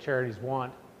the charities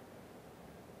want.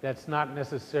 That's not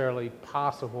necessarily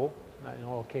possible, not in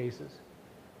all cases.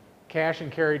 Cash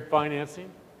and carried financing.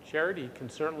 Charity can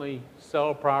certainly sell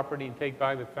a property and take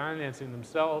back the financing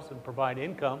themselves and provide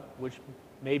income, which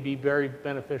may be very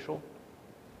beneficial.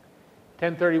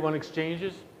 1031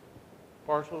 exchanges,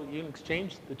 partial, you can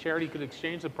exchange, the charity could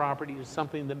exchange the property to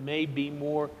something that may be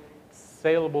more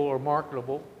saleable or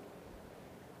marketable.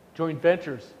 Joint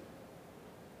ventures.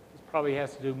 This probably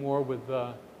has to do more with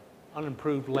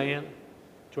unimproved land.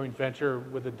 Joint venture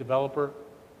with a developer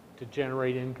to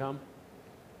generate income.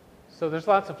 So there's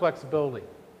lots of flexibility.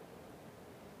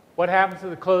 What happens to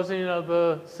the closing of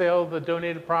the sale of the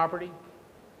donated property?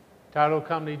 Title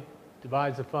company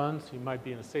divides the funds. You might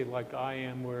be in a state like I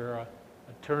am where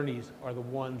attorneys are the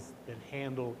ones that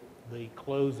handle the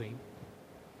closing.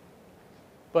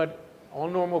 But all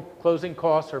normal closing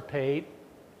costs are paid.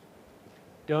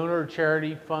 Donor or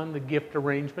charity fund the gift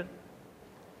arrangement.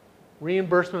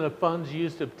 Reimbursement of funds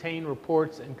used to obtain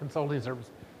reports and consulting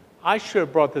services. I should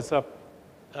have brought this up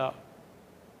a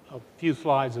few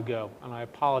slides ago, and I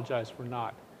apologize for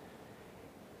not.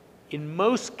 In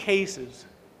most cases,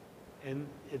 and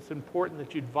it's important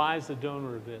that you advise the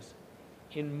donor of this,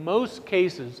 in most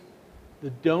cases, the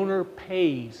donor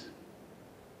pays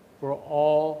for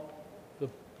all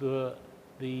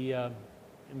the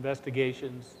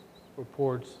investigations,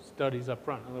 reports, studies up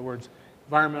front. In other words,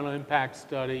 environmental impact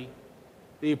study,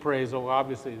 the appraisal.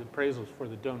 Obviously, the appraisal is for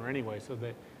the donor anyway, so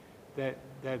that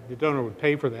the donor would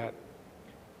pay for that.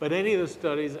 But any of the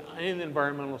studies, any of the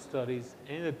environmental studies,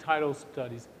 any of the title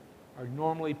studies are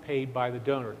normally paid by the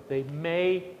donor. They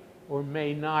may or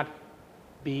may not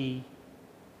be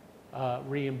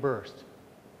reimbursed.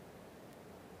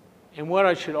 And what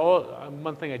I should,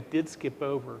 one thing I did skip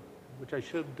over, which I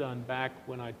should have done back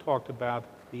when I talked about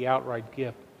the outright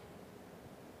gift,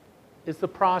 is the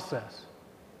process.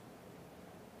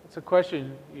 It's a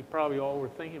question you probably all were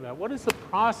thinking about. What is the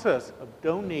process of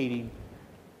donating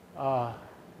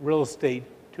real estate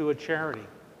to a charity?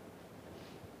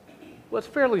 Well, it's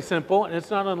fairly simple, and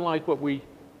it's not unlike what we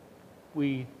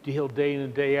deal day in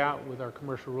and day out with our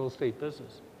commercial real estate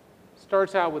business. It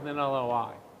starts out with an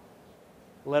LOI,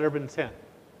 letter of intent.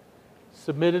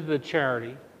 submitted to the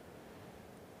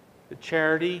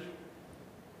charity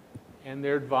and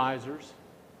their advisors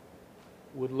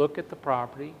would look at the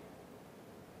property,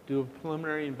 do a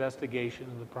preliminary investigation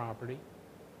of the property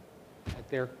at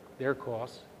their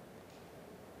cost,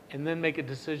 and then make a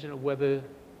decision of whether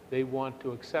they want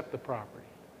to accept the property.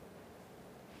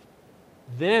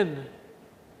 Then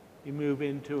you move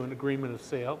into an agreement of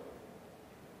sale,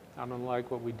 not unlike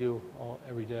what we do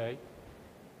every day,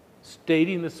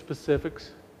 stating the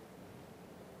specifics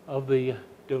of the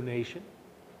donation,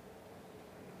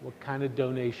 what kind of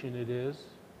donation it is,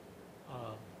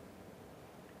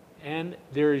 and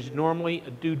there is normally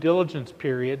a due diligence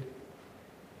period,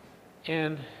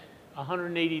 and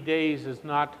 180 days is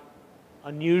not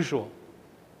unusual.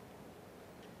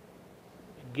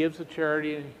 It gives the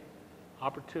charity an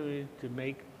opportunity to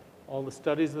make all the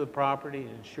studies of the property and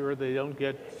ensure they don't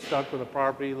get stuck with a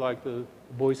property like the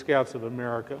Boy Scouts of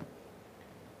America.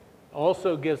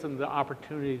 Also gives them the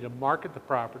opportunity to market the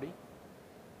property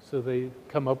so they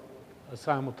come up a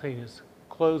simultaneous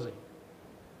closing.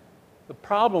 The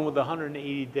problem with the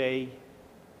 180-day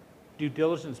due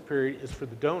diligence period is for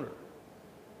the donor,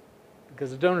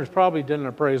 because the donor's probably done an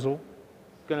appraisal,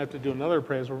 going to have to do another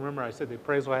appraisal. Remember, I said the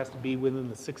appraisal has to be within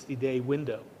the 60-day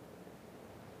window.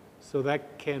 So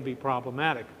that can be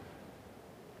problematic.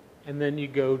 And then you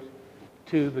go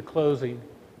to the closing,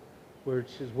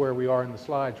 which is where we are in the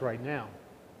slides right now.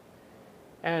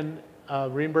 And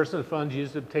reimbursement of funds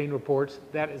used to obtain reports,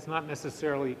 that is not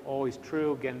necessarily always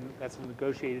true. Again, that's a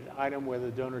negotiated item whether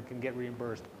the donor can get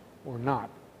reimbursed or not.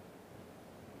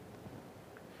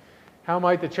 How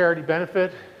might the charity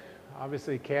benefit?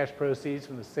 Obviously, cash proceeds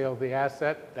from the sale of the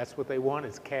asset. That's what they want,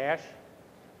 is cash.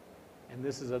 And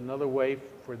this is another way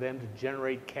for them to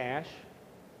generate cash.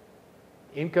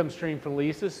 Income stream from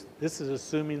leases. This is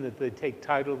assuming that they take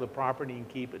title of the property and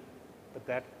keep it, but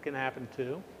that can happen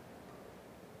too.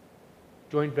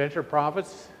 Joint venture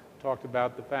profits. Talked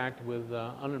about the fact with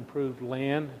unimproved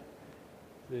land,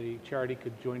 the charity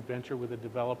could joint venture with a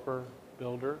developer,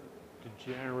 builder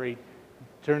to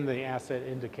turn the asset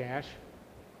into cash.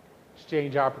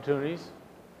 Exchange opportunities.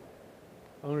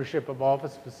 Ownership of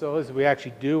office facilities. We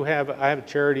actually do have, I have a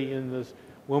charity in this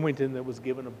Wilmington that was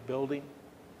given a building,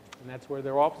 and that's where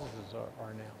their offices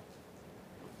are now.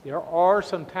 There are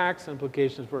some tax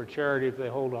implications for a charity if they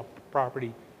hold up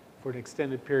property for an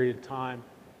extended period of time,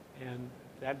 and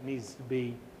that needs to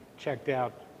be checked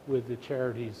out with the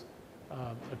charity's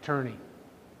attorney.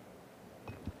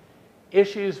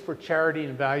 Issues for charity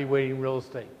in evaluating real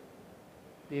estate.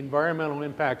 The environmental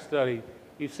impact study,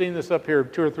 you've seen this up here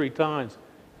 2 or 3 times,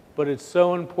 but it's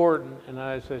so important, and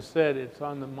as I said, it's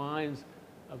on the minds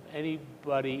of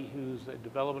anybody who's a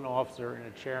development officer in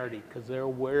a charity, because they're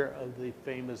aware of the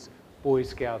famous Boy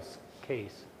Scouts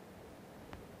case.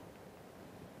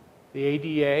 The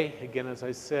ADA, again, as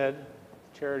I said,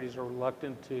 charities are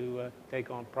reluctant to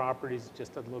take on properties. It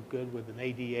just doesn't look good with an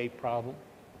ADA problem.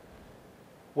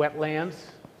 Wetlands,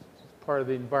 part of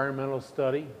the environmental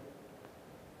study.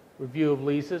 Review of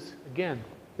leases. Again,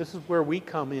 this is where we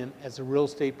come in as a real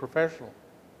estate professional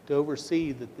to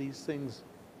oversee that these things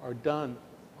are done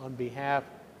on behalf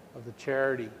of the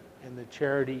charity, and the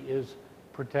charity is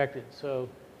protected. So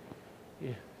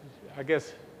yeah, I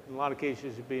guess in a lot of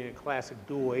cases you'd be in a classic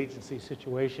dual agency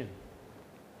situation.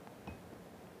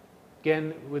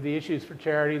 Again, with the issues for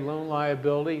charity, loan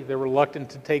liability, they're reluctant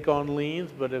to take on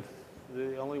liens, but if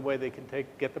the only way they can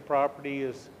get the property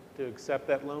is to accept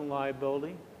that loan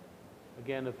liability.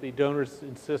 Again, if the donor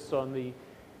insists on the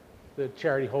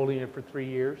charity holding it for 3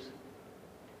 years.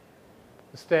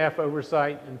 The staff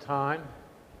oversight and time.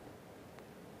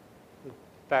 The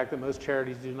fact that most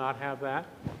charities do not have that.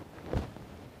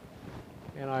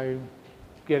 And I'm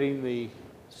getting the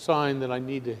sign that I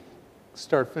need to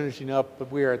start finishing up,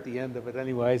 but we are at the end of it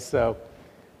anyway, so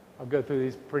I'll go through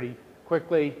these pretty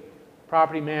quickly.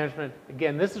 Property management.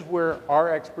 Again, this is where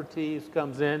our expertise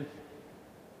comes in.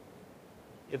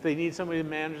 If they need somebody to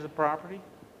manage the property,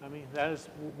 I mean, that is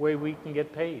the way we can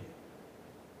get paid.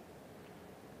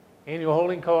 Annual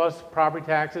holding costs, property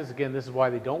taxes. Again, this is why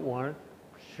they don't want it.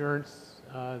 Insurance,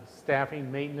 staffing,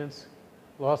 maintenance,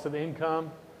 loss of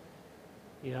income.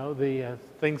 You know, the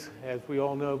things, as we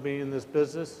all know, being in this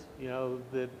business, you know,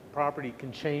 the property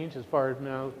can change as far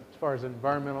as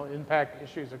environmental impact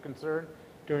issues are concerned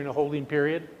during a holding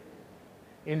period.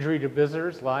 Injury to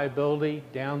visitors, liability,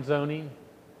 downzoning.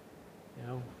 You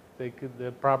know,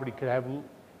 the property could have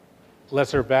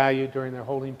lesser value during their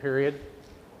holding period.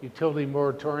 Utility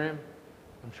moratorium,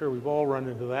 I'm sure we've all run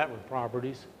into that with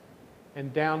properties.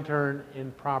 And downturn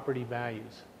in property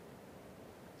values.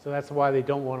 So that's why they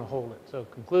don't want to hold it. So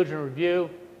conclusion review,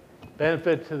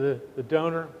 benefit to the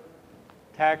donor,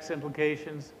 tax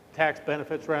implications, tax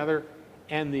benefits rather,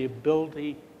 and the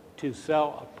ability to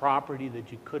sell a property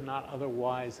that you could not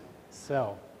otherwise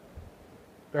sell.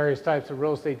 Various types of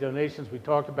real estate donations we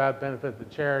talked about benefit the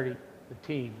charity, the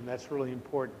team, and that's really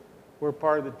important. We're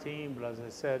part of the team, but as I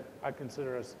said, I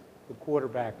consider us the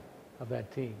quarterback of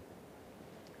that team.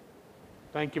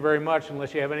 Thank you very much,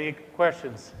 unless you have any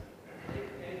questions.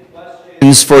 Any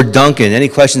questions for Duncan? Any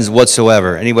questions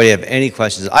whatsoever? Anybody have any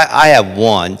questions? I have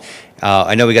one.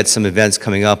 I know we got some events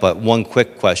coming up, but one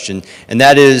quick question, and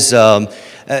that is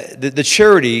the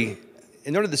charity,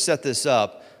 in order to set this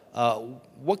up,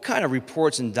 what kind of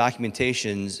reports and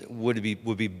documentations would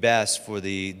be best for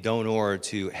the donor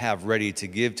to have ready to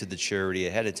give to the charity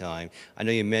ahead of time? I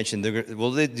know you mentioned will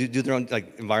they do their own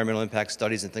like environmental impact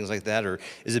studies and things like that, or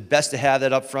is it best to have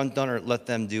that up front done, or let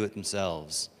them do it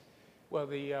themselves? Well,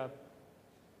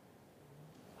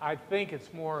 I think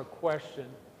it's more a question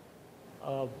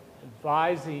of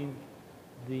advising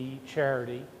the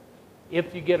charity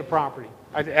if you get a property.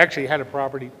 I actually had a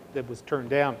property that was turned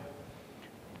down,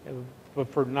 but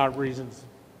for not reasons.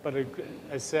 But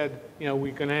I said, you know,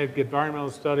 we're going to get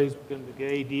environmental studies, we're going to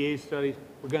get ADA studies,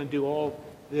 we're going to do all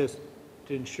this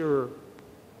to ensure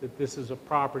that this is a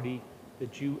property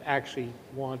that you actually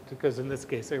want, because in this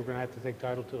case, they were going to have to take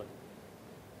title to it,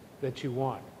 that you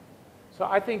want. So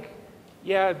I think,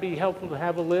 yeah, it'd be helpful to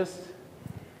have a list,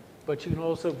 but you can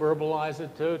also verbalize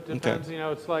it too. It depends, you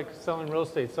know, it's like selling real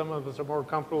estate. Some of us are more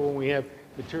comfortable when we have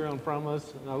material in front of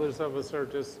us, and others of us are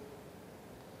just,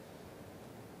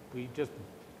 we just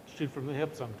shoot from the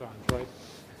hip sometimes, right?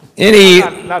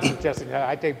 Not suggesting that.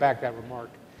 I take back that remark.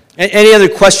 Any other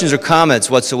questions or comments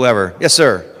whatsoever? Yes,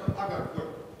 sir. I've got a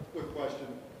quick question.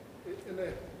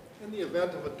 In the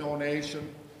event of a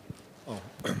donation,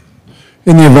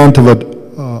 in the event of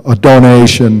a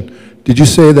donation, did you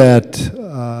say that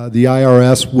the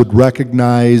IRS would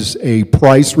recognize a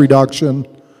price reduction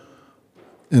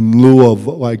in lieu of,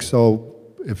 like, so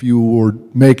if you were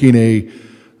making a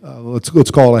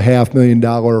let's call it a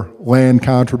 $500,000 land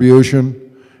contribution,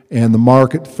 and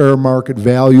the fair market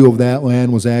value of that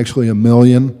land was actually $1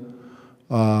 million.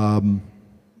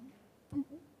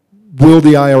 Will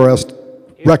the IRS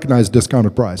recognize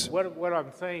discounted price? What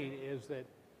I'm saying is that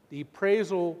the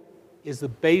appraisal is the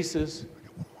basis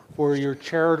for your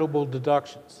charitable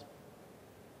deductions.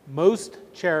 Most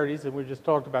charities, and we just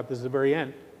talked about this at the very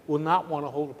end, will not want to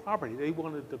hold a property. They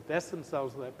want to divest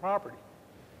themselves of that property.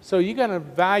 So you got a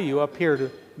value up here to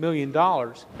 $1 million.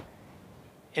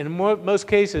 In most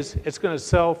cases, it's going to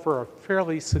sell for a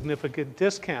fairly significant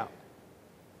discount.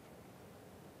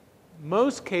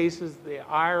 Most cases, the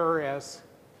IRS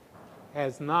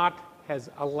has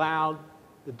allowed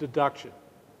the deduction.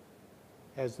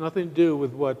 It has nothing to do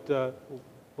with what the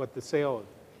sale is.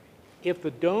 If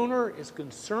the donor is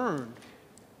concerned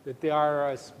that the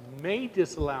IRS may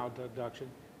disallow deduction,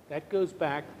 that goes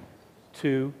back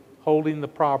to holding the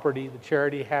property, the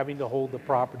charity having to hold the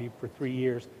property for 3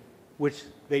 years, which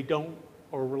they don't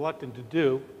or are reluctant to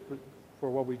do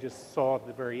for what we just saw at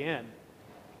the very end.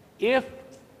 If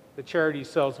the charity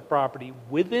sells the property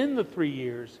within the 3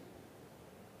 years,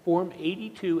 Form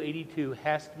 8282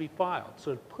 has to be filed.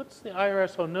 So it puts the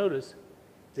IRS on notice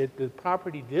that the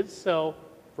property did sell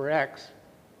for X,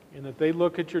 and if they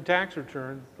look at your tax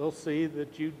return, they'll see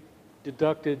that you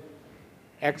deducted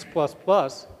X plus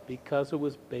plus because it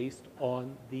was based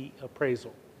on the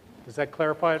appraisal. Does that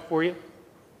clarify it for you?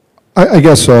 I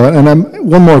guess so. And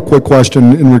one more quick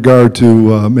question in regard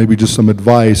to maybe just some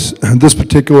advice. This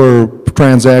particular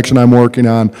transaction I'm working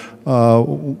on,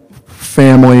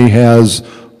 family has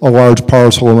a large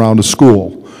parcel around a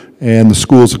school, and the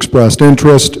school's expressed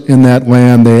interest in that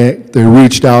land. They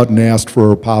reached out and asked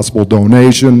for a possible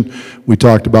donation. We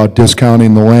talked about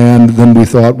discounting the land. Then we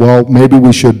thought, well, maybe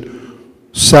we should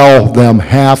sell them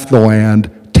half the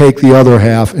land, take the other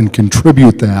half, and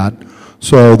contribute that,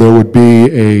 so there would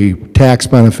be a tax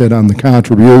benefit on the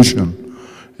contribution,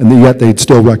 and yet they'd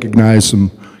still recognize some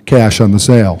cash on the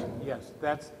sale. Yes,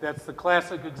 that's the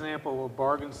classic example of a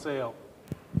bargain sale.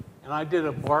 And I did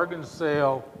a bargain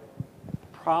sale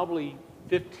probably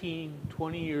 15,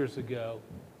 20 years ago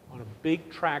on a big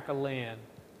tract of land,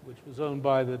 which was owned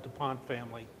by the DuPont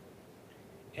family.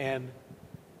 And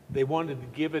they wanted to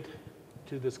give it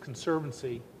to this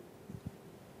conservancy,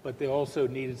 but they also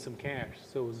needed some cash.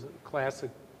 So it was a classic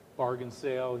bargain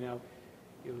sale. You know,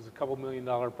 it was a couple $1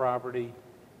 million property.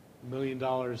 $1 million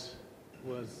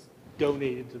was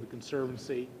donated to the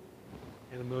conservancy,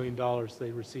 and $1 million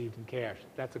they received in cash.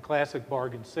 That's a classic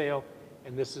bargain sale,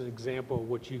 and this is an example of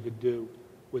what you could do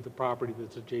with the property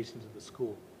that's adjacent to the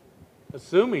school.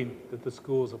 assuming that the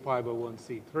school is a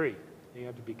 501c3. You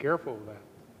have to be careful of that.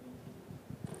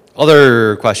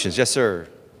 Other questions? Yes, sir.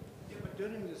 Yeah, but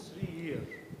during the 3 years,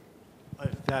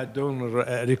 if that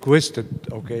donor requested,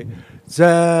 okay,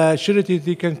 the charity,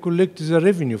 they can collect the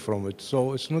revenue from it,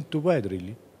 so it's not too bad,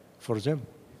 really, for them.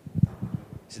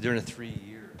 So during a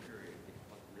 3-year period, they can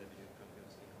collect the revenue from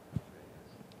it.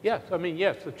 Yes, I mean,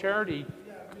 yes, the charity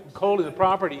holding the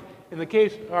property. In the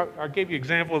case, I'll give you an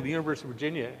example of the University of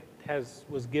Virginia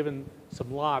was given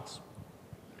some lots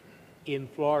in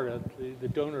Florida. The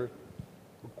donor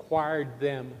required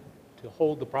them to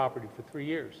hold the property for 3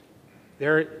 years.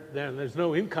 There's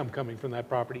no income coming from that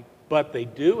property, but they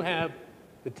do have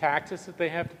the taxes that they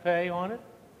have to pay on it.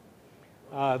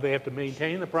 They have to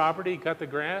maintain the property, cut the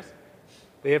grass.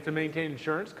 They have to maintain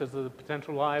insurance because of the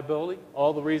potential liability.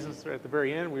 All the reasons at the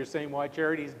very end we were saying why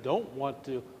charities don't want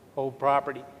to hold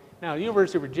property. Now, the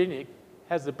University of Virginia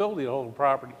has the ability to hold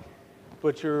property,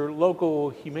 but your local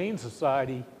humane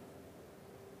society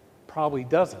probably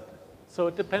doesn't. So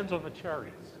it depends on the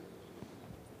charities.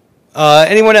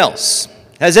 Anyone else?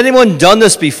 Has anyone done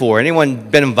this before? Anyone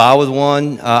been involved with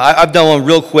one? I've done one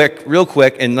real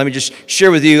quick, and let me just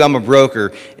share with you, I'm a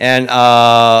broker, and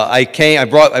I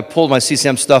pulled my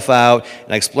CCIM stuff out,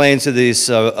 and I explained to this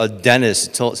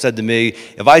dentist, said to me,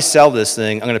 if I sell this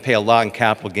thing, I'm going to pay a lot in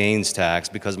capital gains tax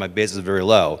because my basis is very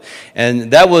low. And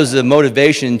that was the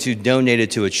motivation to donate it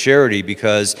to a charity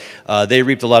because they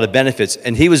reaped a lot of benefits.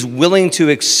 And he was willing to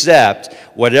accept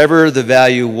whatever the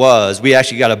value was. We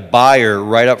actually got a buyer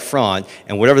right up front,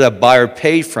 and whatever that buyer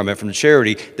paid from it, from the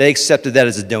charity, they accepted that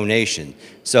as a donation.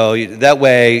 So that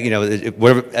way, you know,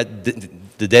 whatever, at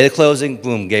the day of closing,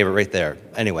 boom, gave it right there.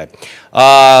 Anyway,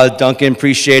 Duncan,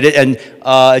 appreciate it. And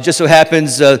it just so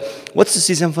happens, what's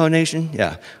the CCIM Foundation?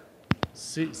 Yeah.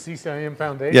 CCIM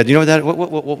Foundation? Yeah, do you know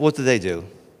what do they do?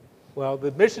 Well,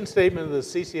 the mission statement of the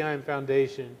CCIM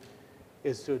Foundation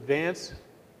is to advance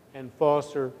and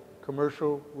foster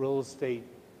commercial real estate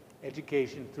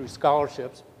education through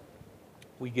scholarships.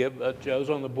 We give, Joe's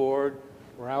on the board,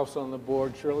 Ralph's on the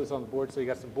board, Shirley's on the board, so you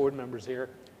got some board members here.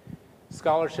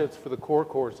 Scholarships for the core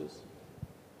courses.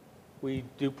 We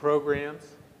do programs.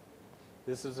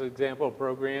 This is an example of a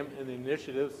program and the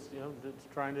initiatives, you know, that's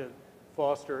trying to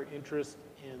foster interest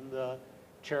in the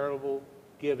charitable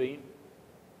giving.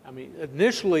 I mean,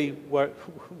 initially,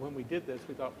 when we did this,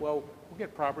 we thought, well, we'll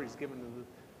get properties given to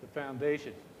the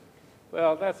foundation.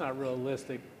 Well, that's not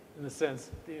realistic in the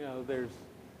sense, you know, there's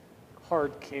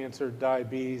heart cancer,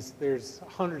 diabetes, there's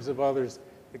hundreds of others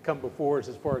that come before us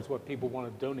as far as what people want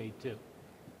to donate to.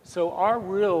 So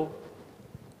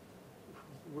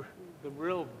the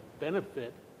real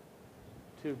benefit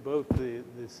to both the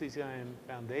CCIM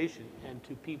Foundation and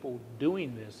to people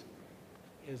doing this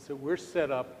is that we're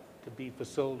set up to be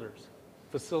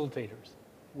facilitators.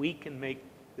 We can make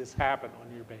this happen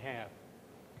on your behalf.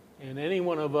 And any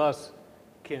one of us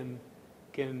can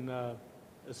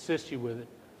assist you with it.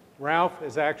 Ralph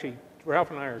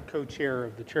and I are co-chair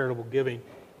of the charitable giving,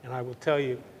 and I will tell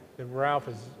you that Ralph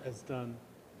has done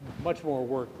much more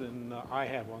work than I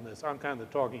have on this. I'm kind of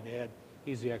the talking head.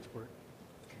 He's the expert.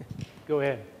 Go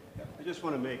ahead. I just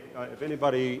want to make, if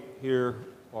anybody here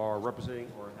are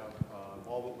representing or have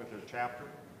involvement with their chapter,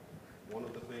 one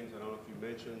of the things, I don't know if you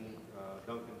mentioned,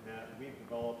 Duncan had, we've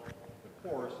developed the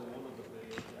course, and one of the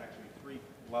things, actually 3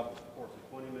 levels of course,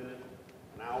 a 20-minute,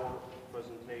 an hour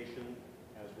presentation,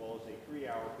 as well as a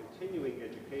 3-hour continuing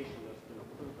education that's been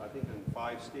approved, I think, in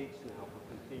 5 states now for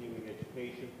continuing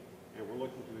education. And we're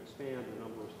looking to expand the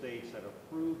number of states that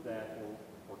approve that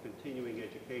for continuing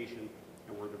education.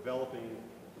 And we're developing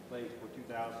the plans for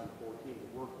 2014 to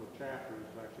work with chapters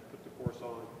to actually put the course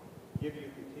on, give you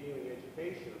continuing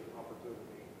education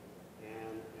opportunity,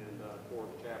 and for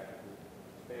the chapter to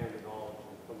expand the knowledge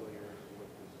and familiarity with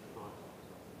this concept.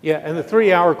 Yeah, and the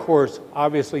 3-hour course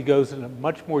obviously goes into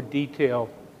much more detail,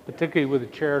 particularly with the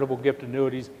charitable gift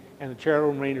annuities and the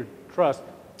charitable remainder trust.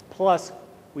 Plus,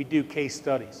 we do case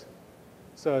studies,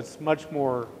 so it's much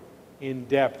more in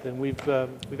depth, and we've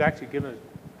actually given it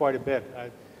quite a bit.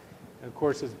 And the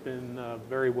course has been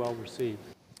very well received.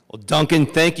 Well, Duncan,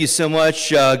 thank you so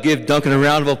much. Give Duncan a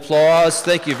round of applause.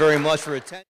 Thank you very much for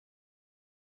attending.